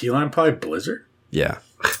have a key lime pie blizzard? Yeah,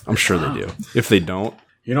 I'm sure they do. If they don't,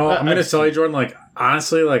 I'm going to tell you, Jordan, like,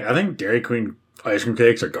 honestly, like, I think Dairy Queen ice cream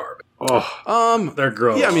cakes are garbage. Oh, They're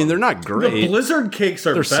gross. yeah, they're not The great. Blizzard cakes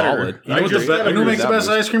are They're better. solid. You know who makes the best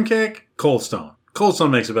much. ice cream cake? Cold Stone. Cold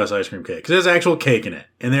Stone makes the best ice cream cake because there's actual cake in it,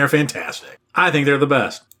 and they're fantastic. I think they're the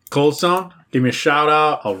best. Cold Stone, give me a shout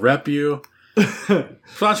out. I'll rep you.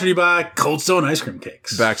 Sponsored you by Cold Stone Ice Cream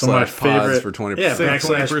Cakes. /pods for 20%. Yeah,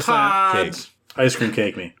 backslash 20% pods. cakes. Ice cream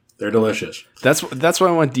cake me. They're delicious. That's why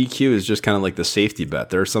I want DQ is just kind of like the safety bet.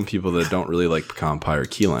 There are some people that don't really like pecan pie or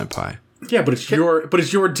key lime pie. Yeah, but it's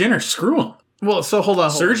your dinner. Screw them. Well, so hold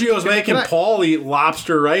on. Sergio's making can I- Paul eat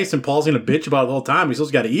lobster rice, and Paul's gonna bitch about it the whole time. He's still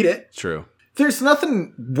got to eat it. True. There's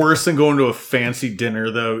nothing worse than going to a fancy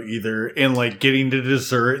dinner, though, either, and, like, getting to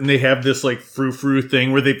dessert, and they have this, like, frou-frou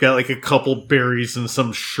thing where they've got, like, a couple berries and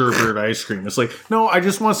some sherbet ice cream. It's like, no, I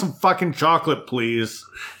just want some fucking chocolate, please.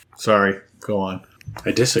 Sorry. Go on.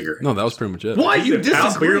 I disagree. No, that was pretty much it. What? You You're looking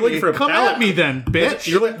disagree? for a Come palate. at me then,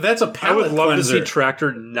 bitch. That's a I palate would love cleanser. to see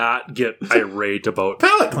Tractor not get irate about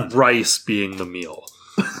Palate cleanser. rice being the meal.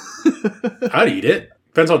 I'd eat it.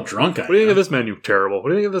 Depends how drunk I am. What do you think of this menu? Terrible. What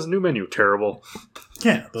do you think of this new menu? Terrible.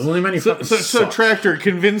 Yeah, the only menu So, fucking so sucks. Tractor,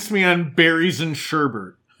 convince me on berries and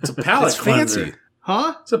sherbet. It's a palate It's cleanser. fancy.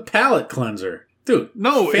 Huh? It's a palate cleanser. Dude,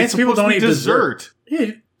 No, fancy it's people supposed to don't be eat dessert. dessert.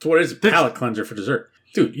 Yeah, it's what it is, a palate cleanser for dessert.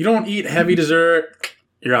 Dude, you don't eat heavy dessert,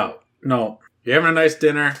 you're out. No, you're having a nice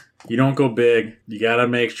dinner, you don't go big, you gotta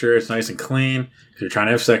make sure it's nice and clean, because you're trying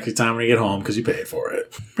to have sexy time when you get home, because you paid for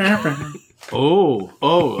it.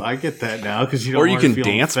 Oh, I get that now, because you don't Or you want to can feel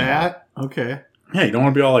dance fat. Okay. Yeah, you don't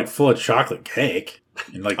want to be all like full of chocolate cake,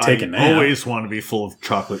 and like take a nap. I always want to be full of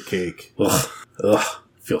chocolate cake. Ugh.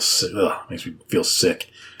 Feels sick. Ugh, makes me feel sick.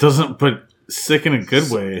 Doesn't, but sick in a good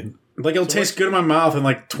way. Like, it'll taste good in my mouth, and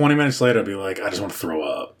like 20 minutes later, I'll be like, I just want to throw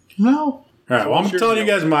up. No. All right, well, I'm telling you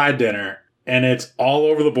guys my dinner, and it's all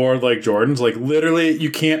over the board like Jordan's. Like, literally, you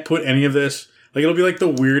can't put any of this. Like, it'll be like the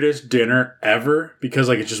weirdest dinner ever because,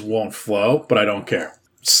 like, it just won't flow, but I don't care.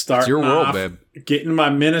 It's your world, babe. Getting my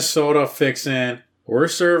Minnesota fix in. We're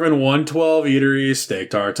serving 112 Eateries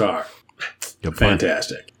steak tartare.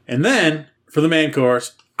 Fantastic. And then, for the main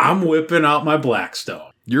course, I'm whipping out my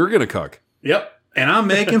Blackstone. You're going to cook. Yep. And I'm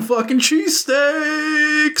making fucking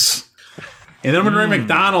cheesesteaks. And then I'm going to bring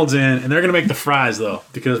McDonald's in, and they're going to make the fries, though,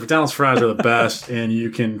 because McDonald's fries are the best, and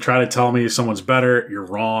you can try to tell me someone's better. You're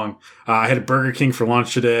wrong. I had a Burger King for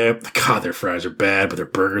lunch today. God, their fries are bad, but their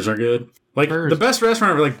burgers are good. Like, the best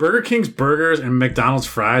restaurant ever, like Burger King's burgers and McDonald's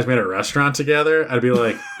fries made a restaurant together, I'd be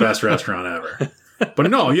like, best restaurant ever. But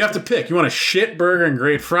no, you have to pick. You want a shit burger and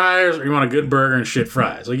great fries, or you want a good burger and shit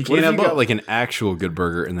fries. Like, you can't have both. Got, like, an actual good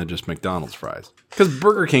burger and then just McDonald's fries? Because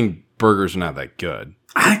Burger King burgers are not that good.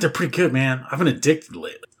 I think they're pretty good, man. I've been addicted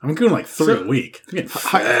lately. I'm doing like 3 a week. I'm getting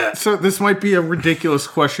fat. So this might be a ridiculous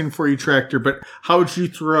question for you, Tractor, but how would you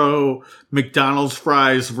throw McDonald's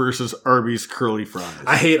fries versus Arby's curly fries?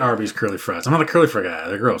 I hate Arby's curly fries. I'm not a curly fry guy.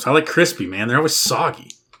 They're gross. I like crispy, man. They're always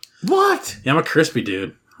soggy. What? Yeah, I'm a crispy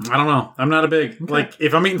dude. I don't know. I'm not a big like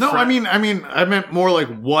if I'm eating. No, I meant more like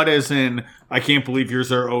what, as in I can't believe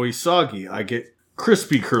yours are always soggy. I get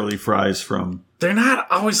crispy curly fries from. They're not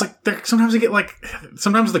always like. Sometimes they get like.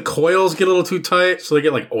 Sometimes the coils get a little too tight, so they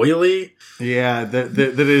get like oily. Yeah, that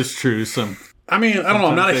is true. I mean, I don't know.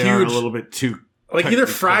 I'm not a huge. A little bit too. Like either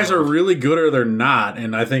fries are really good or they're not,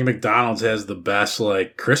 and I think McDonald's has the best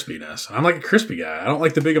like crispiness. I'm like a crispy guy. I don't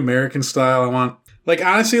like the big American style. I want like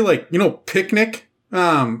honestly like picnic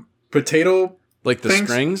potato like the things.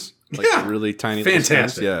 Strings, like the really tiny,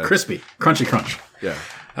 fantastic, yeah, crispy, crunchy crunch. Yeah.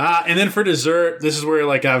 And then for dessert, this is where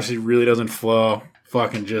like obviously really doesn't flow.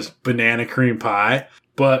 Fucking just banana cream pie.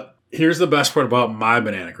 But here's the best part about my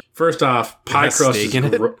banana cream. First off, pie crust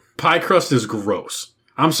is gross.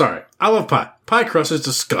 I'm sorry. I love pie. Pie crust is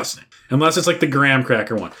disgusting. Unless it's like the graham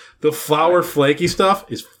cracker one. The flour flaky stuff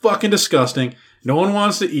is fucking disgusting. No one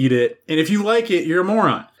wants to eat it. And if you like it, you're a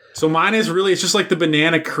moron. So mine is really, it's just like the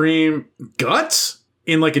banana cream guts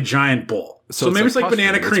in like a giant bowl. So maybe it's like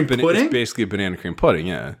banana cream pudding. It's basically a banana cream pudding,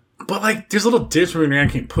 yeah. But like, there's a little dish between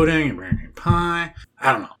banana cream pudding and banana cream pie.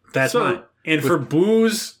 I don't know. That's mine. And for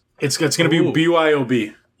booze, it's going to be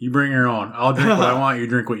BYOB. You bring your own. I'll drink what I want. You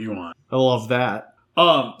drink what you want. I love that.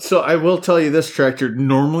 So I will tell you this, Tractor.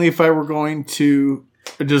 Normally, if I were going to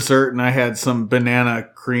a dessert and I had some banana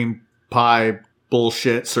cream pie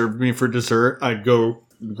bullshit served me for dessert, I'd go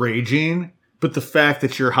raging. But the fact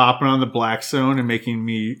that you're hopping on the Blackstone and making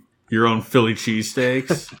me your own Philly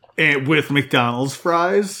cheesesteaks and with McDonald's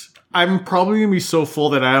fries, I'm probably going to be so full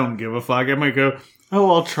that I don't give a fuck. I might go, oh,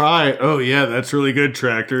 I'll try it. Oh, yeah, that's really good,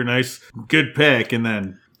 Tractor. Nice, good pick. And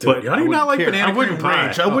then... But how do you not like banana cream pie?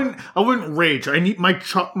 Rage. I wouldn't rage. I need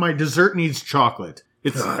my dessert needs chocolate.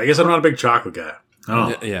 I guess I'm not a big chocolate guy.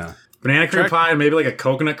 Oh yeah, banana cream pie and maybe like a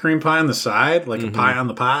coconut cream pie on the side, like a pie on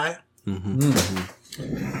the pie. God,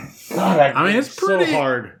 I mean, it's pretty so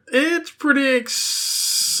hard. It's pretty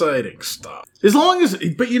exciting stuff. As long as,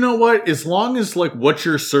 but you know what? As long as like what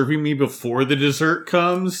you're serving me before the dessert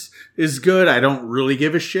comes is good, I don't really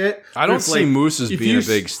give a shit. I don't see Moose as being a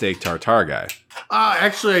big steak tartare guy.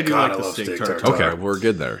 Actually, I do like the steak tartare. Okay, we're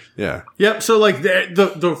good there. Yeah. Yep. So like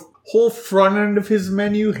the whole front end of his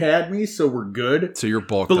menu had me, so we're good. So you're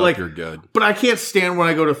bulked up, you're good. But I can't stand when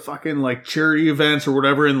I go to fucking like charity events or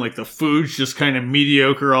whatever, and like the food's just kind of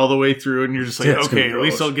mediocre all the way through, and you're just like, okay, at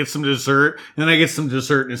least I'll get some dessert. And then I get some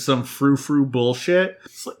dessert and it's some frou-frou bullshit.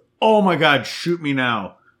 It's like, oh my God, shoot me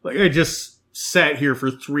now. Like I just sat here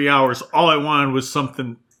for 3 hours. All I wanted was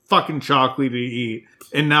something fucking chocolatey to eat.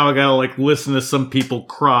 And now I gotta like listen to some people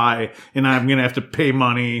cry, and I'm gonna have to pay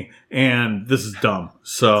money, and this is dumb.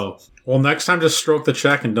 So, well, next time just stroke the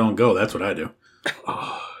check and don't go. That's what I do.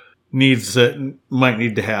 Might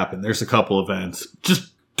need to happen. There's a couple events.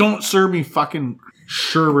 Just don't serve me fucking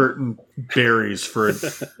sherbet and berries for a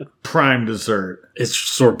prime dessert. It's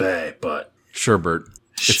sorbet, but sherbet.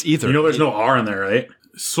 It's either. You know, there's no R in there, right?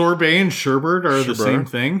 Sorbet and sherbet are the same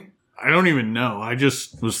thing. I don't even know. I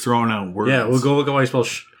just was throwing out words. Yeah, we'll go look at how you spell.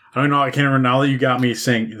 I don't know. I can't remember now that you got me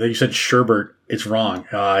saying that you said sherbet. It's wrong.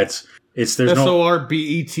 It's there's no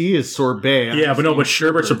SORBET is sorbet. Yeah, but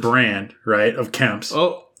sherbet's a brand, right, of Kemp's.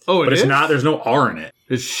 But it's not. There's no R in it.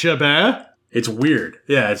 It's sherbet. It's weird.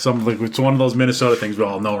 Yeah, it's something like it's one of those Minnesota things we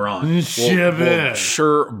all know wrong. Sherbet.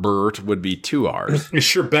 Sherbet would be 2 R's. It's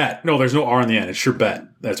sherbet. No, there's no R in the end. It's sherbet.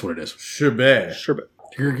 That's what it is. Sherbet.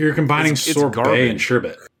 You're combining It's sorbet garbage. and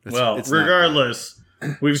sherbet. It's not regardless,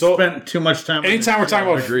 we've So- spent too much time. Anytime we're talking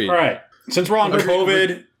about, Agreed. all right, since we're on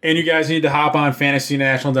COVID and you guys need to hop on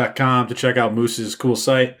fantasynational.com to check out Moose's cool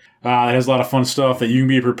site. It has a lot of fun stuff that you can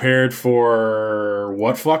be prepared for.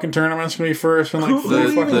 What fucking tournament's going to be first? In like Who 4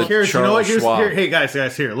 even fucking the cares? You know what? Charles Schwab. Hey guys,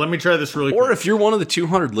 here. Let me try this really quick. Or if you're one of the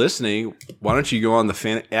 200 listening, why don't you go on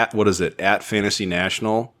the at Fantasy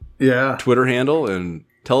National yeah. Twitter handle and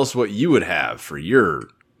tell us what you would have for your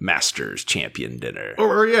Masters Champion dinner.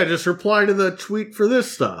 Or yeah, just reply to the tweet for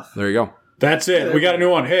this stuff. There you go. That's it. We got a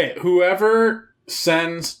new one. Hey, whoever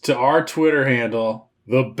sends to our Twitter handle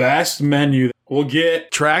the best menu will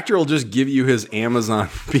get. Tractor will just give you his Amazon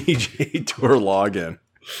PGA Tour login.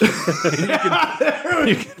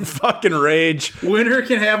 you can fucking rage. Winner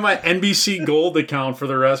can have my NBC Gold account for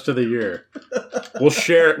the rest of the year. We'll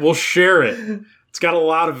share it. It's got a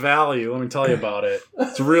lot of value. Let me tell you about it.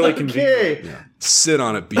 It's really convenient. Okay. Sit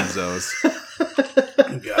on it, Bezos.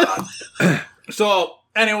 God. So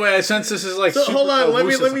anyway, since this is like So super hold on, cool, let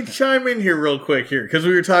Moose me is- chime in here real quick here because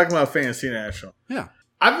we were talking about Fantasy National. Yeah.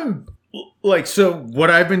 I've been so what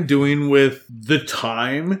I've been doing with the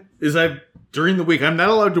time is during the week, I'm not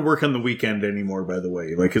allowed to work on the weekend anymore, by the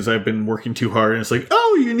way, because I've been working too hard and it's like,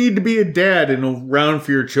 oh, you need to be a dad and around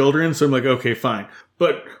for your children. So I'm like, okay, fine.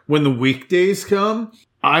 But when the weekdays come,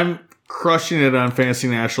 I'm crushing it on Fantasy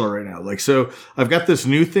National right now. So I've got this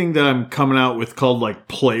new thing that I'm coming out with called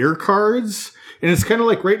player cards. And it's kind of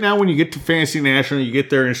like right now when you get to Fantasy National, you get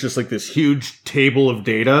there and it's just like this huge table of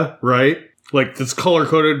data, right? It's color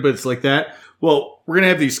coded, but it's like that. Well, we're going to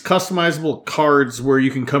have these customizable cards where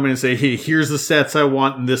you can come in and say, hey, here's the stats I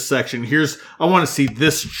want in this section. I want to see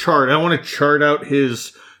this chart. I want to chart out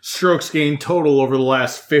his strokes gained total over the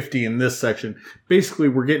last 50 in this section. Basically,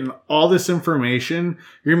 we're getting all this information.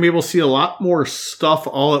 You're going to be able to see a lot more stuff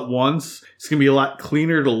all at once. It's going to be a lot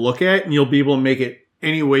cleaner to look at, and you'll be able to make it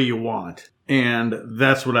any way you want. And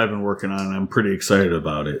that's what I've been working on, and I'm pretty excited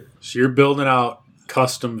about it. So you're building out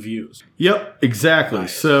custom views. Yep, exactly.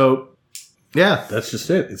 Nice. So, yeah, that's just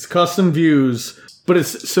it. It's custom views. But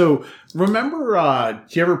it's so remember,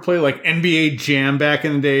 do you ever play NBA Jam back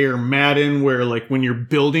in the day or Madden where when you're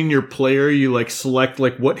building your player, you select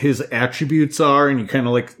what his attributes are and you kind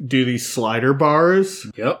of do these slider bars?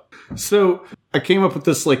 Yep. So I came up with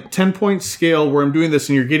this 10-point scale where I'm doing this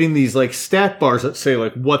and you're getting these stat bars that say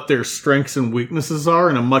what their strengths and weaknesses are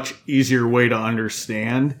in a much easier way to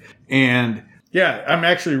understand. And yeah, I'm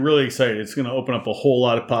actually really excited. It's going to open up a whole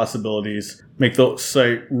lot of possibilities, make the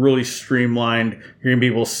site really streamlined. You're going to be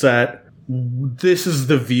able to set, this is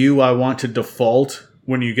the view I want to default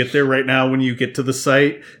when you get there. Right now, when you get to the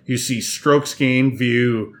site, you see strokes gained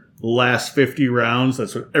view, last 50 rounds.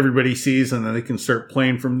 That's what everybody sees, and then they can start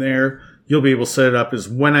playing from there. You'll be able to set it up as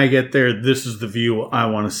when I get there, this is the view I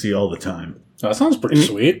want to see all the time. That sounds pretty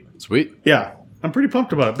sweet. Sweet. Yeah. I'm pretty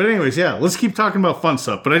pumped about it. But anyways, yeah, let's keep talking about fun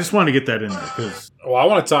stuff. But I just wanted to get that in there because Well, I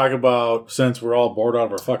want to talk about, since we're all bored out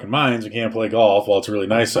of our fucking minds and can't play golf while it's really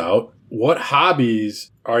nice out, what hobbies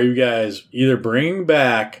are you guys either bringing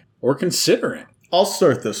back or considering? I'll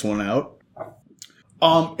start this one out.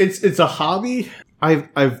 It's a hobby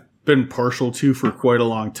I've been partial to for quite a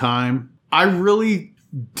long time. I really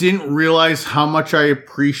didn't realize how much I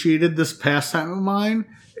appreciated this pastime of mine.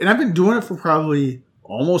 And I've been doing it for probably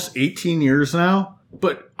almost 18 years now,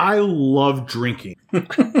 but I love drinking.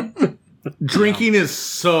 Drinking is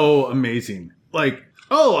so amazing.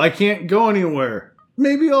 Oh, I can't go anywhere.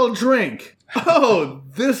 Maybe I'll drink. Oh,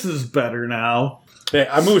 this is better now. Hey,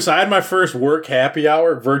 Moose, I had my first work happy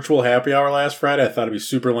hour, virtual happy hour last Friday. I thought it'd be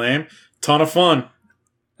super lame. Ton of fun.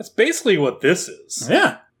 That's basically what this is.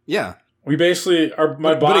 Yeah. Yeah. We basically,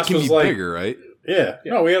 my But boss it can was be like, bigger, right? yeah.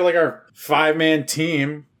 No, we had our 5-man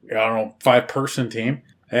team. I don't know, 5-person team.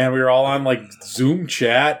 And we were all on Zoom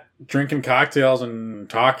chat, drinking cocktails and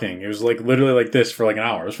talking. It was literally this for an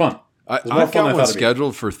hour. It was fun. I've more fun got than I one thought it'd be.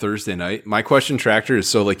 scheduled for Thursday night. My question, Tractor, is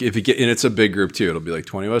so if it and it's a big group too. It'll be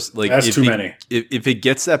 20 of us. That's if too many. If it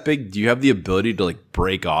gets that big, do you have the ability to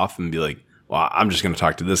break off and be well, I'm just going to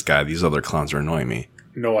talk to this guy. These other clowns are annoying me.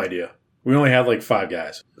 No idea. We only had 5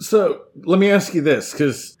 guys. So let me ask you this,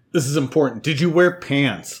 because this is important. Did you wear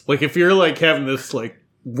pants? If you're having this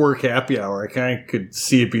work happy hour, I kind of could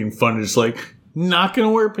see it being fun. Just not going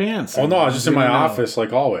to wear pants. Oh, no, I was just in my No. office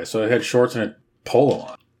always. So I had shorts and a polo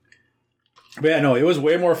on. But yeah, no, it was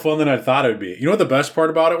way more fun than I thought it would be. You know what the best part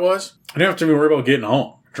about it was? I didn't have to be worried about getting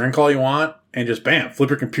home. Drink all you want and just bam, flip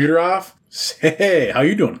your computer off. Say, hey, how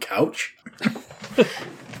you doing, couch? It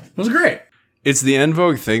was great. It's the en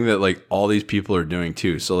vogue thing that all these people are doing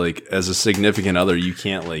too. So as a significant other, you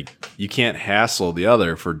can't hassle the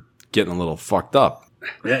other for getting a little fucked up.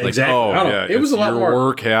 Yeah, Like, exactly. oh, I don't know. yeah, It was it's a lot your more.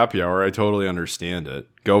 work happy hour. I totally understand it.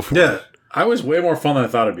 Go for Yeah, it. I was way more fun than I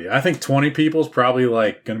thought it'd be. I think 20 people is probably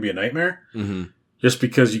like going to be a nightmare, just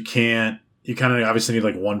because you can't. You kind of obviously need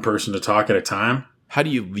like one person to talk at a time. How do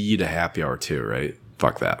you lead a happy hour too? Right?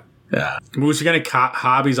 Fuck that. Yeah. Moose, you got any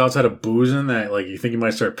hobbies outside of boozing that like you think you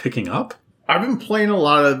might start picking up? I've been playing a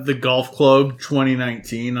lot of the Golf Club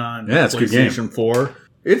 2019 on it's a good game. PlayStation 4.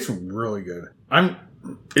 It's really good.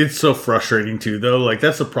 It's so frustrating too, though. Like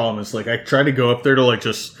that's the problem. Is like I try to go up there to like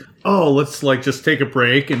let's like just take a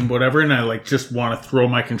break and whatever, and I like just want to throw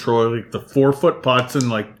my controller like the 4-foot putts and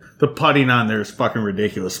like the putting on there is fucking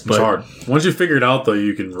ridiculous. But It's hard. Once you figure it out, though,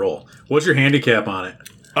 you can roll. What's your handicap on it?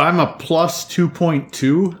 I'm a plus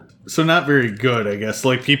 2.2, so not very good, I guess.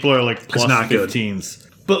 Like people are like plus not good. 15s,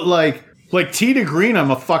 but like tee to green,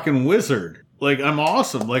 I'm a fucking wizard. Like I'm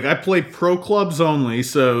awesome. Like I play pro clubs only,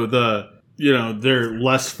 so they're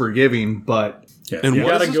less forgiving. But Yeah, And you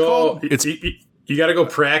what gotta is this go. called? You got to go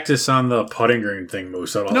practice on the putting green thing,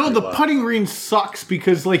 Moose. no, the putting green sucks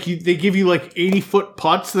because like they give you like 80-foot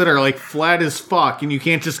putts that are like flat as fuck, and you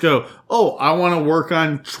can't just go, oh, I want to work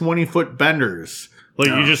on 20-foot benders. Like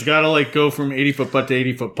you just gotta like go from 80-foot putt to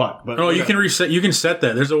 80-foot putt. But Oh, you can reset. You can set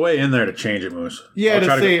that. There's a way in there to change it, Moose. yeah, I'll to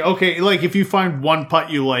try say okay, like if you find one putt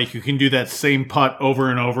you like, you can do that same putt over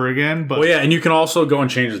and over again. But Well, yeah, and you can also go and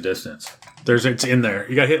change the distance. It's in there.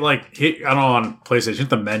 You got to hit I don't know, on PlayStation, hit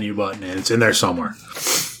the menu button, and it's in there somewhere.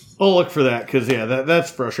 I'll look for that because that's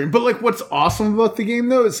frustrating. But like, what's awesome about the game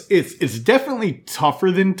though is it's definitely tougher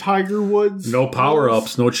than Tiger Woods. No power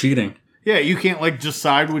ups, no cheating. Yeah, you can't like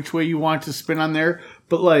decide which way you want to spin on there,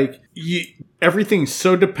 but like everything's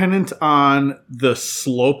so dependent on the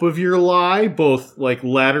slope of your lie, both like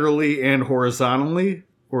laterally and horizontally,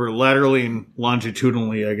 or laterally and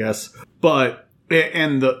longitudinally, I guess. But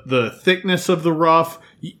and the thickness of the rough,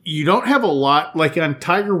 you don't have a lot. Like on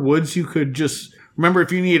Tiger Woods, you could just remember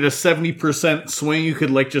if you needed a 70% swing, you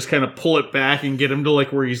could like just kind of pull it back and get him to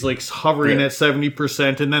like where he's like hovering at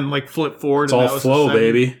 70%, and then like flip forward. It's all flow,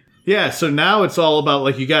 baby. Yeah, so now it's all about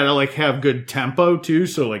like you gotta like have good tempo too.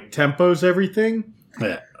 So like tempo's everything.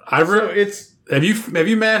 Yeah, Have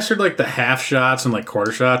you mastered like the half shots and like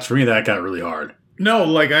quarter shots? For me, that got really hard. No,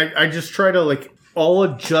 like I just try to like I'll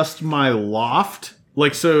adjust my loft.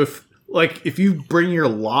 Like so if you bring your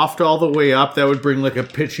loft all the way up, that would bring like a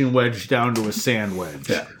pitching wedge down to a sand wedge.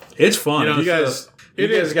 Yeah, it's fun. You know, you guys, so you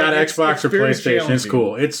guys got Xbox or very PlayStation. It's challenging.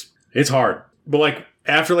 cool. It's hard, but like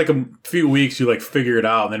after like a few weeks, you like figure it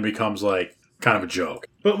out, and then it becomes like kind of a joke.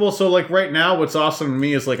 But well, so like right now, what's awesome to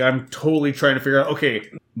me is like I'm totally trying to figure out, okay,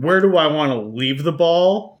 where do I want to leave the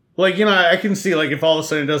ball? Like, you know, I can see like if all of a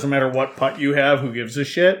sudden it doesn't matter what putt you have, who gives a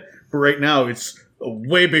shit. But right now, it's a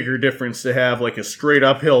way bigger difference to have like a straight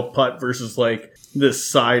uphill putt versus like this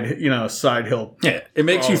side hill. Yeah, it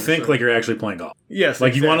makes you think so- like you're actually playing golf. Yes,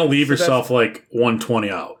 Like you want to leave So that's- yourself like 120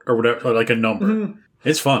 out or whatever, or like a number.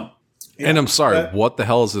 It's fun. And I'm sorry, what the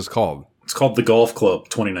hell is this called? It's called the Golf Club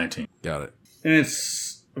 2019. Got it. And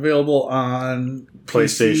it's available on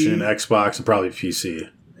PlayStation, PC. Xbox, and probably PC.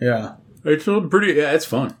 Yeah. It's it's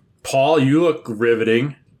fun. Paul, you look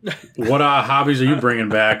riveting. What hobbies are you bringing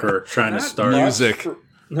back or trying to start? Music.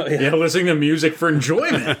 No, Yeah, listening to music for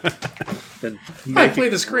enjoyment. And I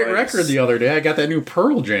played this great rice. record the other day. I got that new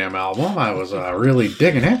Pearl Jam album. I was really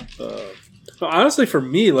digging it. honestly, for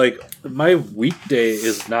me, like my weekday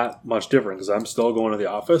is not much different because I'm still going to the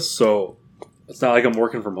office, so it's not like I'm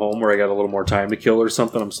working from home where I got a little more time to kill or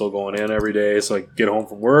something. I'm still going in every day, so I get home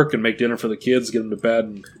from work and make dinner for the kids, get them to bed,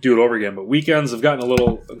 and do it over again. But weekends, I've gotten a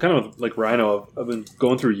little kind of like Rhino. I've been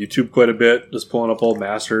going through YouTube quite a bit, just pulling up old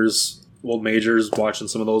Masters, old majors, watching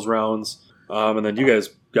some of those rounds. And then you guys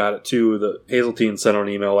got it too. The Hazeltine sent out an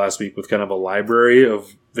email last week with kind of a library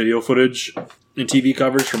of video footage and TV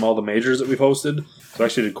coverage from all the majors that we've hosted. So I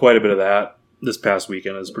actually did quite a bit of that this past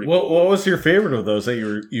weekend. It was pretty cool. What was your favorite of those that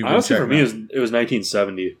you Honestly, for me, it was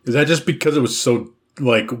 1970. Is that just because it was so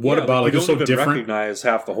like? What Yeah, about like you it was so don't even different? recognize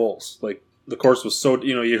half the holes. Like the course was so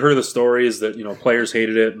you heard the stories that players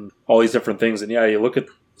hated it and all these different things. And yeah, you look at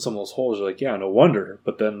some of those holes, you're like, yeah, no wonder.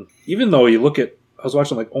 But then even though you look at, I was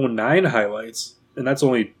watching like 09 highlights, and that's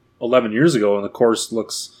only 11 years ago, and the course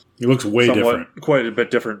looks It looks way different. quite a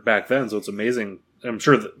bit different back then. So it's amazing. I'm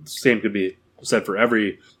sure the same could be said for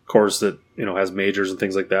every course that has majors and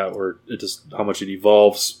things like that, where it just how much it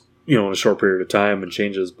evolves in a short period of time and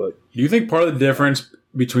changes. But Do you think part of the difference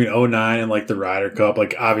between 09 and like the Ryder Cup,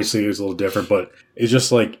 like obviously it was a little different, but it's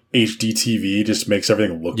just like HD TV just makes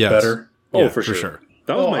everything look Yes. better? oh, Yeah, for sure. Oh,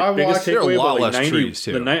 That was my biggest There are a takeaway. lot about, like, less 90, trees,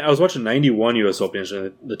 too. I was watching 91 U.S. Open,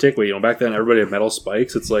 and the takeaway, back then everybody had metal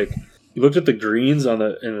spikes. It's like you looked at the greens and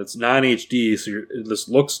it's non-HD, so this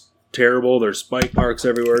looks terrible. There's spike marks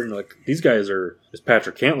everywhere. And like, these guys are, as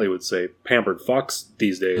Patrick Cantley would say, pampered fucks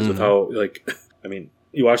these days with how, like, I mean,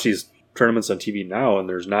 you watch these tournaments on TV now and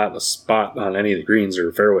there's not a spot on any of the greens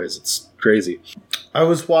or fairways. It's crazy. I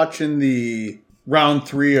was watching the round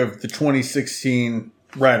 3 of the 2016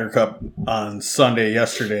 Ryder Cup on Sunday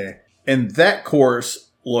yesterday, and our course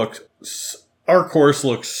looks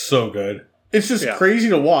so good. It's just crazy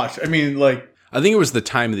to watch. I mean, like, I think it was the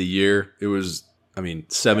time of the year. It was,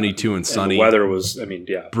 72 and sunny. And the weather was,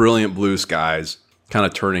 brilliant blue skies, kind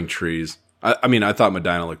of turning trees. I thought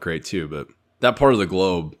Medina looked great too, but that part of the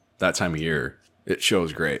globe, that time of year, it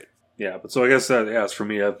shows great. Yeah, but so I guess as for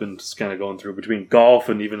me, I've been just kind of going through between golf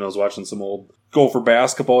and even I was watching some old Gopher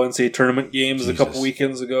basketball NCAA tournament games a couple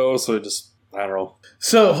weekends ago. So I don't know.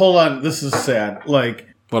 So hold on, this is sad. Like,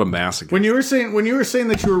 what a massacre! When you were saying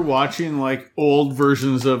that you were watching like old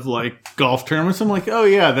versions of like golf tournaments, I'm like, oh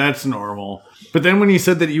yeah, that's normal. But then when you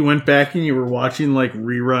said that you went back and you were watching like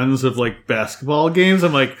reruns of like basketball games,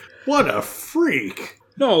 I'm like, what a freak!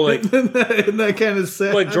 No, like that kind of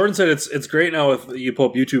sad. Like Jordan said, it's great now if you pull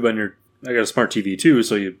up YouTube on your. I got a smart TV too,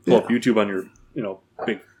 so you pull up YouTube on your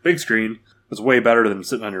big screen. It's way better than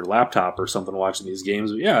sitting on your laptop or something watching these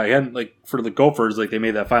games. But yeah, I hadn't like for the Gophers, like they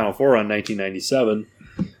made that Final Four on 1997.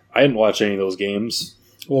 I didn't watch any of those games.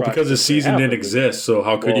 Well, because the season didn't exist, so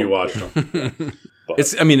how could you watch them?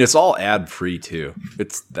 It's all ad free too.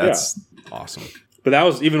 That's awesome. But that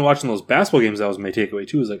was even watching those basketball games. That was my takeaway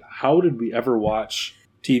too. Is like, how did we ever watch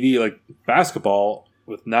TV like basketball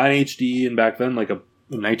with non-HD and back then like a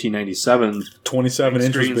 1997 27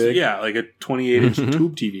 inches big? Yeah, like a 28-inch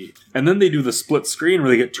tube TV. And then they do the split screen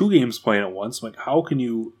where they get 2 games playing at once. I'm like, how can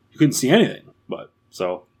you couldn't see anything? But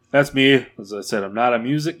so that's me. As I said, I'm not a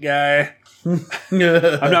music guy. I'm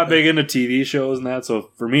not big into TV shows and that.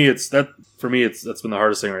 So for me, that's been the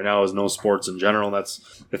hardest thing right now is no sports in general. And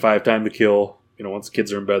that's if I have time to kill. Once the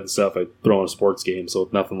kids are in bed and stuff, I throw in a sports game. So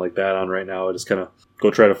with nothing like that on right now, I just kind of go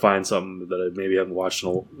try to find something that I maybe haven't watched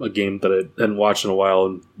a game that I hadn't watched in a while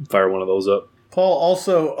and fire one of those up. Paul,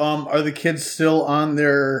 also, are the kids still on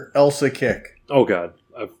their Elsa kick? Oh God,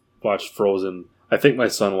 I've watched Frozen. I think my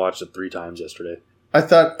son watched it 3 times yesterday. I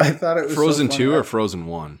thought it was Frozen so 2 or Frozen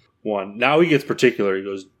 1? 1. Now he gets particular. He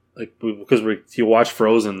goes like because he'll watch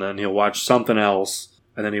Frozen, then he'll watch something else.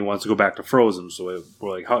 And then he wants to go back to Frozen. So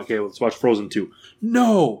we're like, okay, let's watch Frozen 2.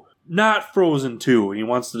 No, not Frozen 2. He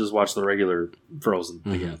wants to just watch the regular Frozen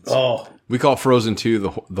again. So. Oh. We call Frozen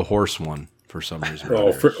 2 the horse one for some reason.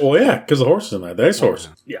 Because the horse is in that. Nice horse.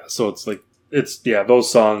 Yeah, so it's like,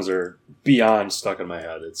 those songs are beyond stuck in my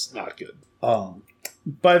head. It's not good.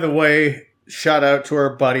 By the way, shout out to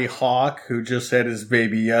our buddy Hawk, who just had his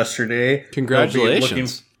baby yesterday.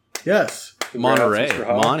 Congratulations. Yes. Monterey.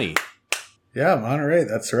 Monty. Yeah, Monterey.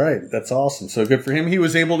 That's right. That's awesome. So good for him. He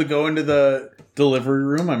was able to go into the delivery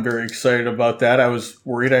room. I'm very excited about that. I was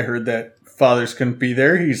worried. I heard that fathers couldn't be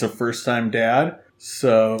there. He's a first-time dad.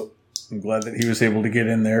 So I'm glad that he was able to get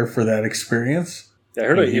in there for that experience. Yeah, I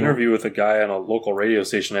heard an interview with a guy on a local radio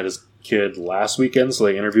station that had his kid last weekend. So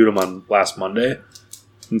they interviewed him on last Monday.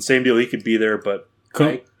 And same deal. He could be there, but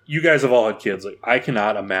you guys have all had kids. Like, I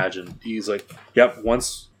cannot imagine. He's like, yep,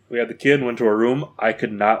 once we had the kid and went to our room, I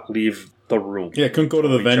could not leave the room. Yeah, couldn't go to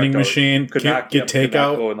the vending machine. Could not get takeout. Could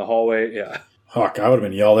not go in the hallway. Yeah. Fuck, I would have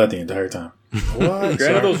been yelled at the entire time. What?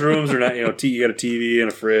 Granted, those rooms are not. You got a TV and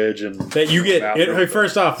a fridge and that you get.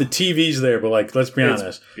 First off, the TV's there, but like, let's be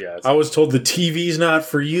honest. I was told the TV's not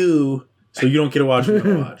for you, so you don't get to watch what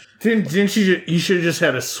you watch. Didn't you? You should have just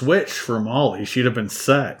had a switch for Molly. She'd have been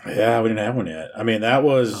set. Yeah, we didn't have one yet. I mean, that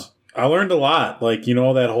was. I learned a lot. Like,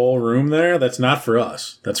 that whole room there. That's not for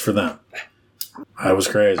us. That's for them. I was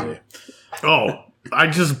crazy. Oh. I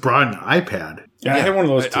just brought an iPad. Yeah, I had one of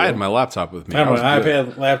those too. I had my laptop with me. I had my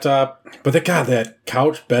iPad, laptop. But that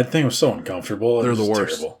couch bed thing was so uncomfortable. They're the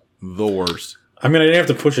worst. Terrible. The worst. I mean, I didn't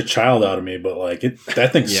have to push a child out of me, but like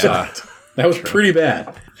that thing sucked. That was pretty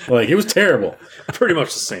bad. Like, it was terrible. Pretty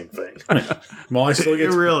much the same thing. Molly still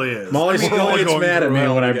gets. It really is. Molly still gets mad at me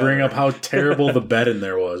when I bring up how terrible the bed in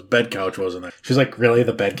there was. Bed couch wasn't there. She's like, "Really,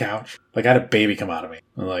 the bed couch?" Like, I had a baby come out of me.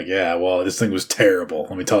 I'm like, "Yeah, well, this thing was terrible.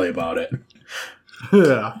 Let me tell you about it."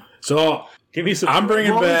 Yeah. So give me some. I'm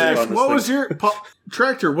bringing back. What was your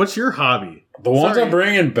Tractor? What's your hobby? The ones I'm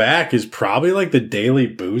bringing back is probably like the daily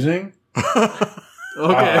boozing.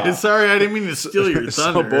 Okay, sorry, I didn't mean to steal your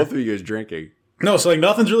thunder. So both of you guys drinking. No, so like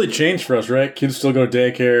nothing's really changed for us, right? Kids still go to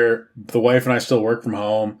daycare. The wife and I still work from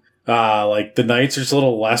home. Like the nights are just a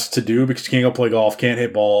little less to do because you can't go play golf, can't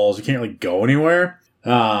hit balls, you can't really go anywhere.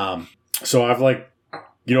 So I've like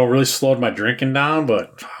really slowed my drinking down,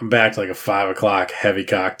 but I'm back to like a 5 o'clock heavy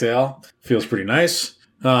cocktail. Feels pretty nice.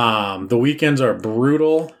 The weekends are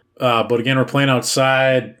brutal, but again, we're playing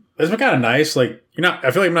outside. It's been kind of nice. Like,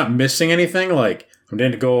 I feel like I'm not missing anything. Like, I'm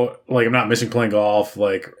getting to go, like, I'm not missing playing golf.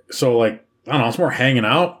 Like, so, like, I don't know, it's more hanging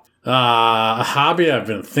out. A hobby I've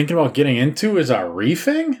been thinking about getting into is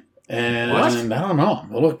reefing. And What? I don't know.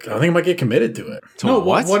 Well, look, I think I might get committed to it. So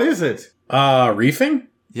what? What is it? Reefing?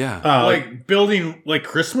 Yeah. Like building like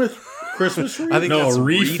Christmas wreath? I think that's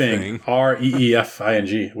reefing. reefing.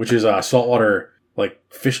 REEFING, which is saltwater, like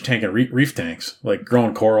fish tank and reef tanks, like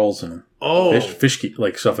growing corals and fish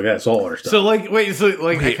like stuff like that, saltwater stuff. So like wait, so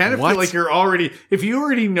like I Wait, kind of what? feel like you're already if you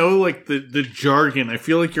already know like the jargon, I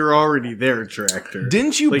feel like you're already there, Tractor.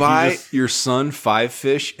 Didn't you Like, buy just- your son 5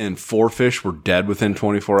 fish and 4 fish were dead within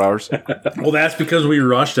 24 hours? Well, that's because we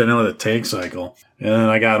rushed the tank cycle, and then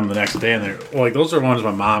I got them the next day, and they're like those are the ones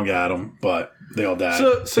my mom got them, but they all died.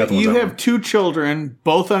 So Got the ones you I have 2 children,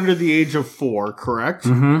 both under the age of 4, correct?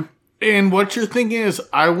 Mhm. And what you're thinking is,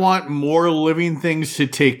 I want more living things to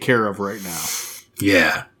take care of right now.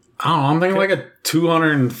 yeah. I don't know. I'm thinking like a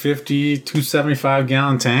 250, 275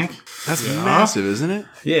 gallon tank. That's massive, isn't it?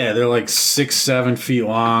 Yeah, they're like 6-7 feet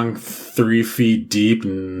long, 3 feet deep,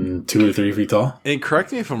 and 2 to 3 feet tall. And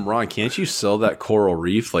correct me if I'm wrong, can't you sell that coral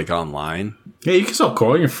reef like online? Yeah, you can sell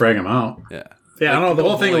coral. You can frag them out. Yeah. Yeah, I don't know. The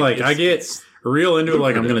whole thing, like, I get it's real into it,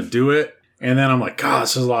 like, I'm going to do it. And then I'm like, God,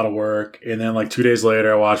 this is a lot of work. And then, like, 2 days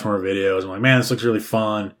later, I watch more videos. I'm like, man, this looks really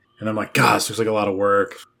fun. And I'm like, God, this looks like a lot of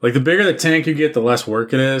work. Like, the bigger the tank you get, the less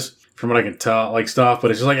work it is, from what I can tell, like, stuff. But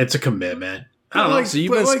it's just like, it's a commitment. I don't know. Like, So you've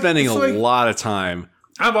but, been like, spending it's a like- lot of time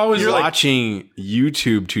I've always like watching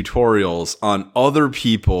YouTube tutorials on other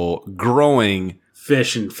people growing.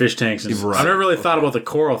 fish and fish tanks. And Right. I've never really thought about the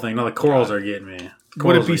coral thing. Now the corals are getting me. Would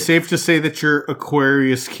Corals it be are safe to say that you're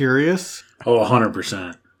Aquarius curious? Oh,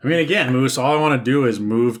 100%. I mean, again, Moose, all I want to do is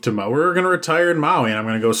move to Maui. We're going to retire in Maui, and I'm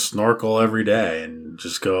going to go snorkel every day and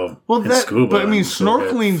just go and scuba. But I mean, and so good.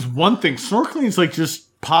 snorkeling's one thing. Snorkeling's like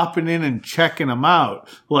just popping in and checking them out.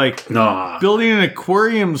 Like Nah. building an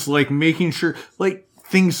aquarium's like making sure like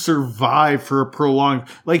things survive for a prolonged.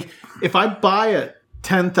 Like if I buy a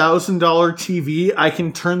 $10,000 TV, I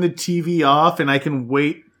can turn the TV off and I can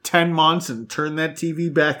wait 10 months and turn that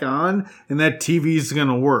TV back on, and that TV is going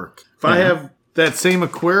to work. If I have that same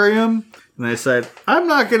aquarium and I said, I'm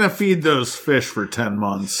not going to feed those fish for 10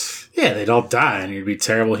 months. Yeah, they'd all die, and you'd be a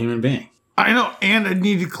terrible human being. I know, and I'd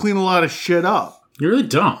need to clean a lot of shit up. You really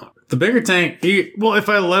don't. The bigger tank, Well, if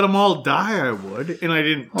I let them all die, I would, and I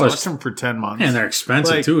didn't touch it's- them for 10 months. and they're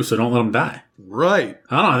expensive Like- too, so don't let them die. Right.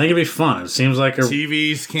 I don't know. I think it'd be fun. It seems like a.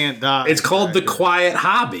 TVs can't die. It's called the quiet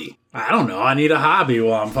hobby. I don't know. I need a hobby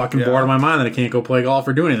while I'm fucking bored of my mind that I can't go play golf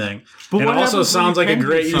or do anything. But And it what also happens when sounds you like a can do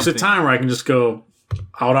great use of something? time where I can just go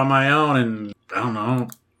out on my own and I don't know.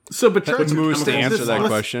 So, but But Moose, to answer that let's-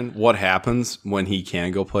 question, what happens when he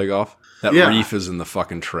can go play golf? That Yeah. reef is in the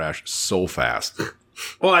fucking trash so fast.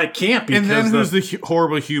 Well, I can't because And then the, who's the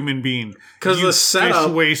horrible human being? 'Cause You the setup-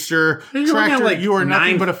 fish waster. You're looking at, Tractor, like, you are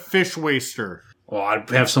nothing 9 but a fish waster. well, I'd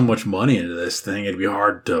have so much money into this thing, it'd be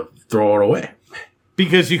hard to throw it away.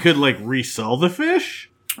 Because you could, like, resell the fish?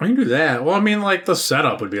 I can do that. Well, I mean, like the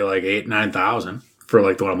setup would be like 8,000-9,000 for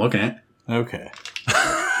like the one I'm looking at. Okay.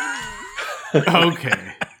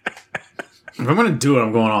 Okay. If I'm gonna do it,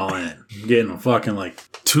 I'm going all in. I'm getting a fucking like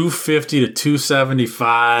 250 to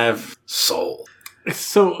 275 sold.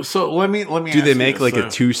 So let me Do ask they you make this, like a though.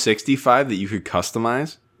 265 that you could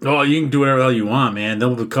customize? Oh, you can do whatever the hell you want, man.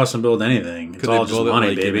 They'll custom build anything. It's Could all they just build it money,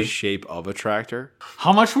 like in baby. the shape of a tractor?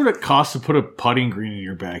 How much would it cost to put a putting green in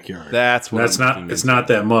your backyard? That's what That's I'm not. looking It's into. not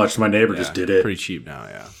that much. My neighbor Yeah, just did it. Pretty cheap now,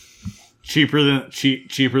 yeah. Cheaper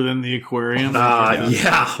than the aquarium?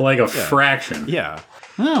 Yeah, like a fraction. Yeah.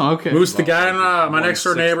 Oh, okay. Moose, the guy in my next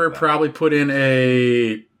door 1/6 neighbor, of that. probably put in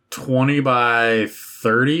a 20 by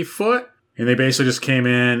 30 foot, and they basically just came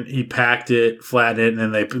in, he packed it, flattened it, and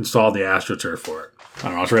then they installed the AstroTurf for it. I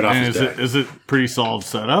don't know, it's right off And his is deck. it pretty solid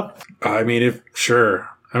setup? I mean,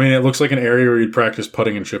 I mean, it looks like an area where you'd practice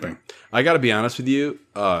putting and chipping. I got to be honest with you.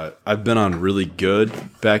 I've been on really good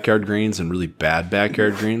backyard greens and really bad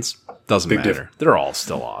backyard greens. Doesn't Big matter. difference. They're all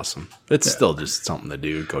still awesome. It's still just something to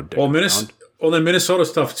do. Go dig Well, around. then Minnesota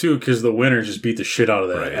stuff too, because the winter just beat the shit out of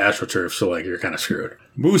that Right. AstroTurf, so like you're kind of screwed.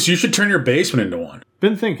 Moose, you should turn your basement into one,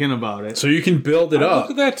 Been thinking about it. so you can build it up.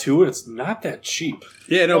 Look at that too. It's not that cheap.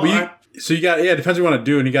 Yeah, no, Well, but so you got it depends what you want to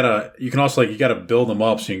do, and you can also you got to build them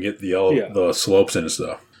up so you can get the slopes in and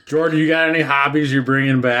stuff. Jordan, you got any hobbies you're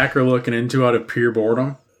bringing back or looking into out of pure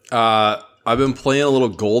boredom? I've been playing a little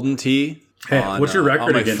Golden Tee. Hey, what's your record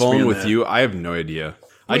on my against me phone in with that? you? I have no idea.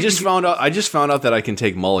 I just found out that I can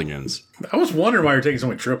take mulligans. I was wondering why you're taking so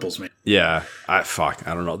many triples, man. Yeah, I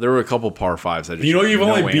don't know. There were a couple par fives. I just You've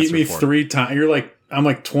only beat me 3 times. I'm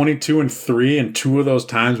like 22-3, and 2 of those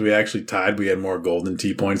times we actually tied. We had more golden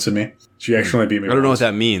tee points than me. So you actually only beat me. I don't know what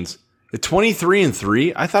that means. The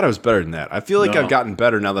 23-3. I thought I was better than that. I feel like I've gotten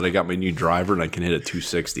better now that I got my new driver and I can hit it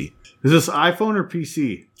 260. Is this iPhone or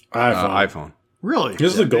PC? iPhone. Really?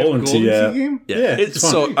 This is a golden tee game? Yeah, it's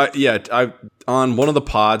fun. I on one of the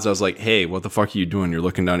pods, I was like, "Hey, what the fuck are you doing? You're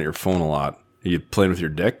looking down at your phone a lot. Are you playing with your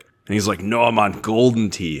dick?" And he's like, "No, I'm on golden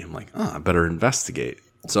tee." I'm like, "Oh, I better investigate."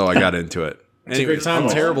 So I got into it. Anyways, I'm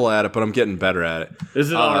terrible at it, but I'm getting better at it.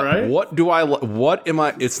 Is it all right? What am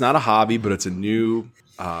I? It's not a hobby, but it's a new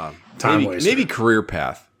maybe career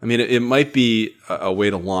path. I mean, it might be a way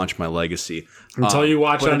to launch my legacy. Until you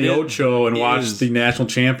watch on the Ocho and watch the national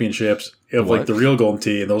championships of like the real golden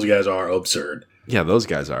tee, and those guys are absurd. Yeah, those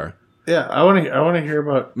guys are. Yeah, I want to hear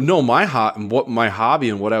about. No, my hobby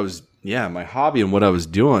and what I was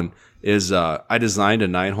doing is I designed a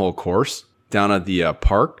 9-hole course down at the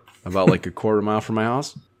park about like a quarter mile from my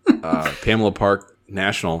house, Pamela Park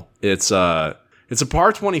National. It's a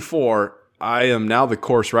par 24. I am now the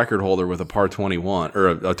course record holder with a par 21 or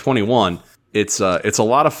a 21. It's a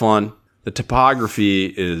lot of fun. The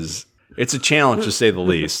topography it's a challenge to say the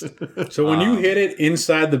least. So when you hit it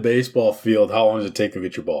inside the baseball field, how long does it take to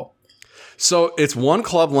get your ball? So it's 1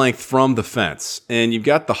 club length from the fence, and you've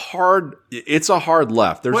got it's a hard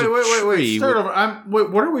left. There's wait. Start over.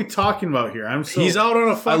 What are we talking about here? He's out on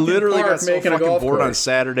a fucking I literally park got so making a fucking golf bored course. on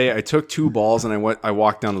Saturday. I took 2 balls and I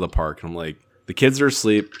walked down to the park, and I'm like, the kids are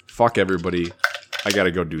asleep. Fuck everybody. I got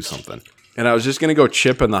to go do something. And I was just gonna go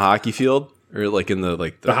chip in the hockey field. Or like in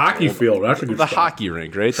the hockey field, that's a good spot. Hockey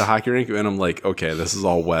rink, right? The hockey rink, and I'm like, okay, this is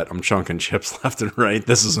all wet. I'm chunking chips left and right.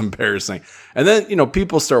 This is embarrassing. And then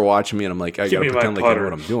people start watching me, and I'm like, I gotta pretend like I know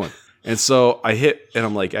what I'm doing. And so I hit, and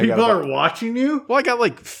I'm like, people are watching you. Well, I got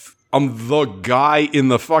I'm the guy in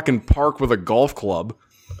the fucking park with a golf club,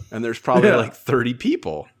 and there's probably like 30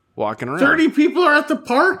 people walking around. 30 people are at the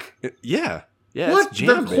park. Yeah. What? It's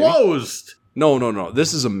jammed, They're closed. No.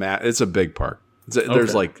 This is it's a big park.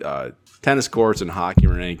 There's like tennis courts and hockey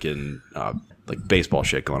rink and like baseball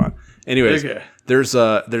shit going on. Anyways, there's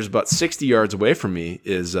about 60 yards away from me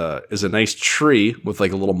is a nice tree with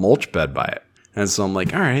like a little mulch bed by it. And so I'm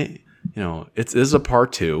like, all right, it is a par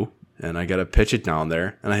 2, and I got to pitch it down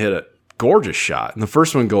there, and I hit a gorgeous shot, and the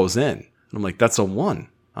first one goes in. And I'm like, that's a 1.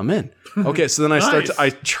 I'm in. Okay, so then I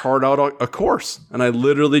chart out a course, and I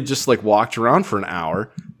literally just like walked around for an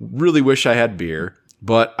hour. Really wish I had beer.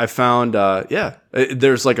 But I found,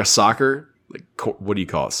 there's like a soccer, what do you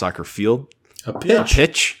call it? Soccer field? A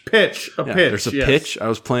pitch. Pitch. There's a pitch. I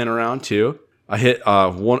was playing around too. I hit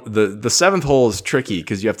the 7th hole is tricky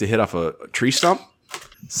because you have to hit off a tree stump.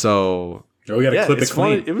 So we got to clip it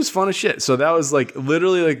clean. It was fun as shit. So that was like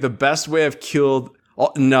literally like the best way I've killed.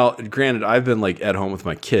 Now, granted, I've been like at home with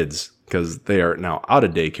my kids because they are now out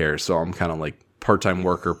of daycare. So I'm kind of like part-time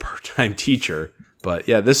worker, part-time teacher. But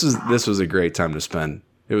yeah, this was a great time to spend.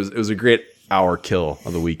 It was a great hour kill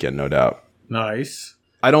of the weekend, no doubt. Nice.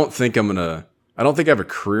 I don't think I have a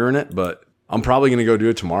career in it, but I'm probably gonna go do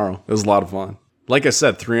it tomorrow. It was a lot of fun. Like I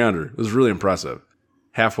said, 300. It was really impressive.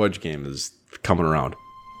 Half wedge game is coming around.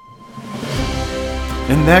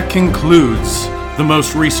 And that concludes the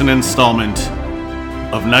most recent installment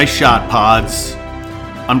of Nice Shot Pods.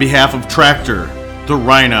 On behalf of Tractor, the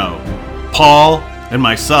Rhino, Paul, and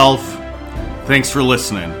myself, thanks for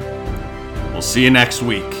listening. We'll see you next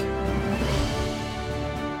week.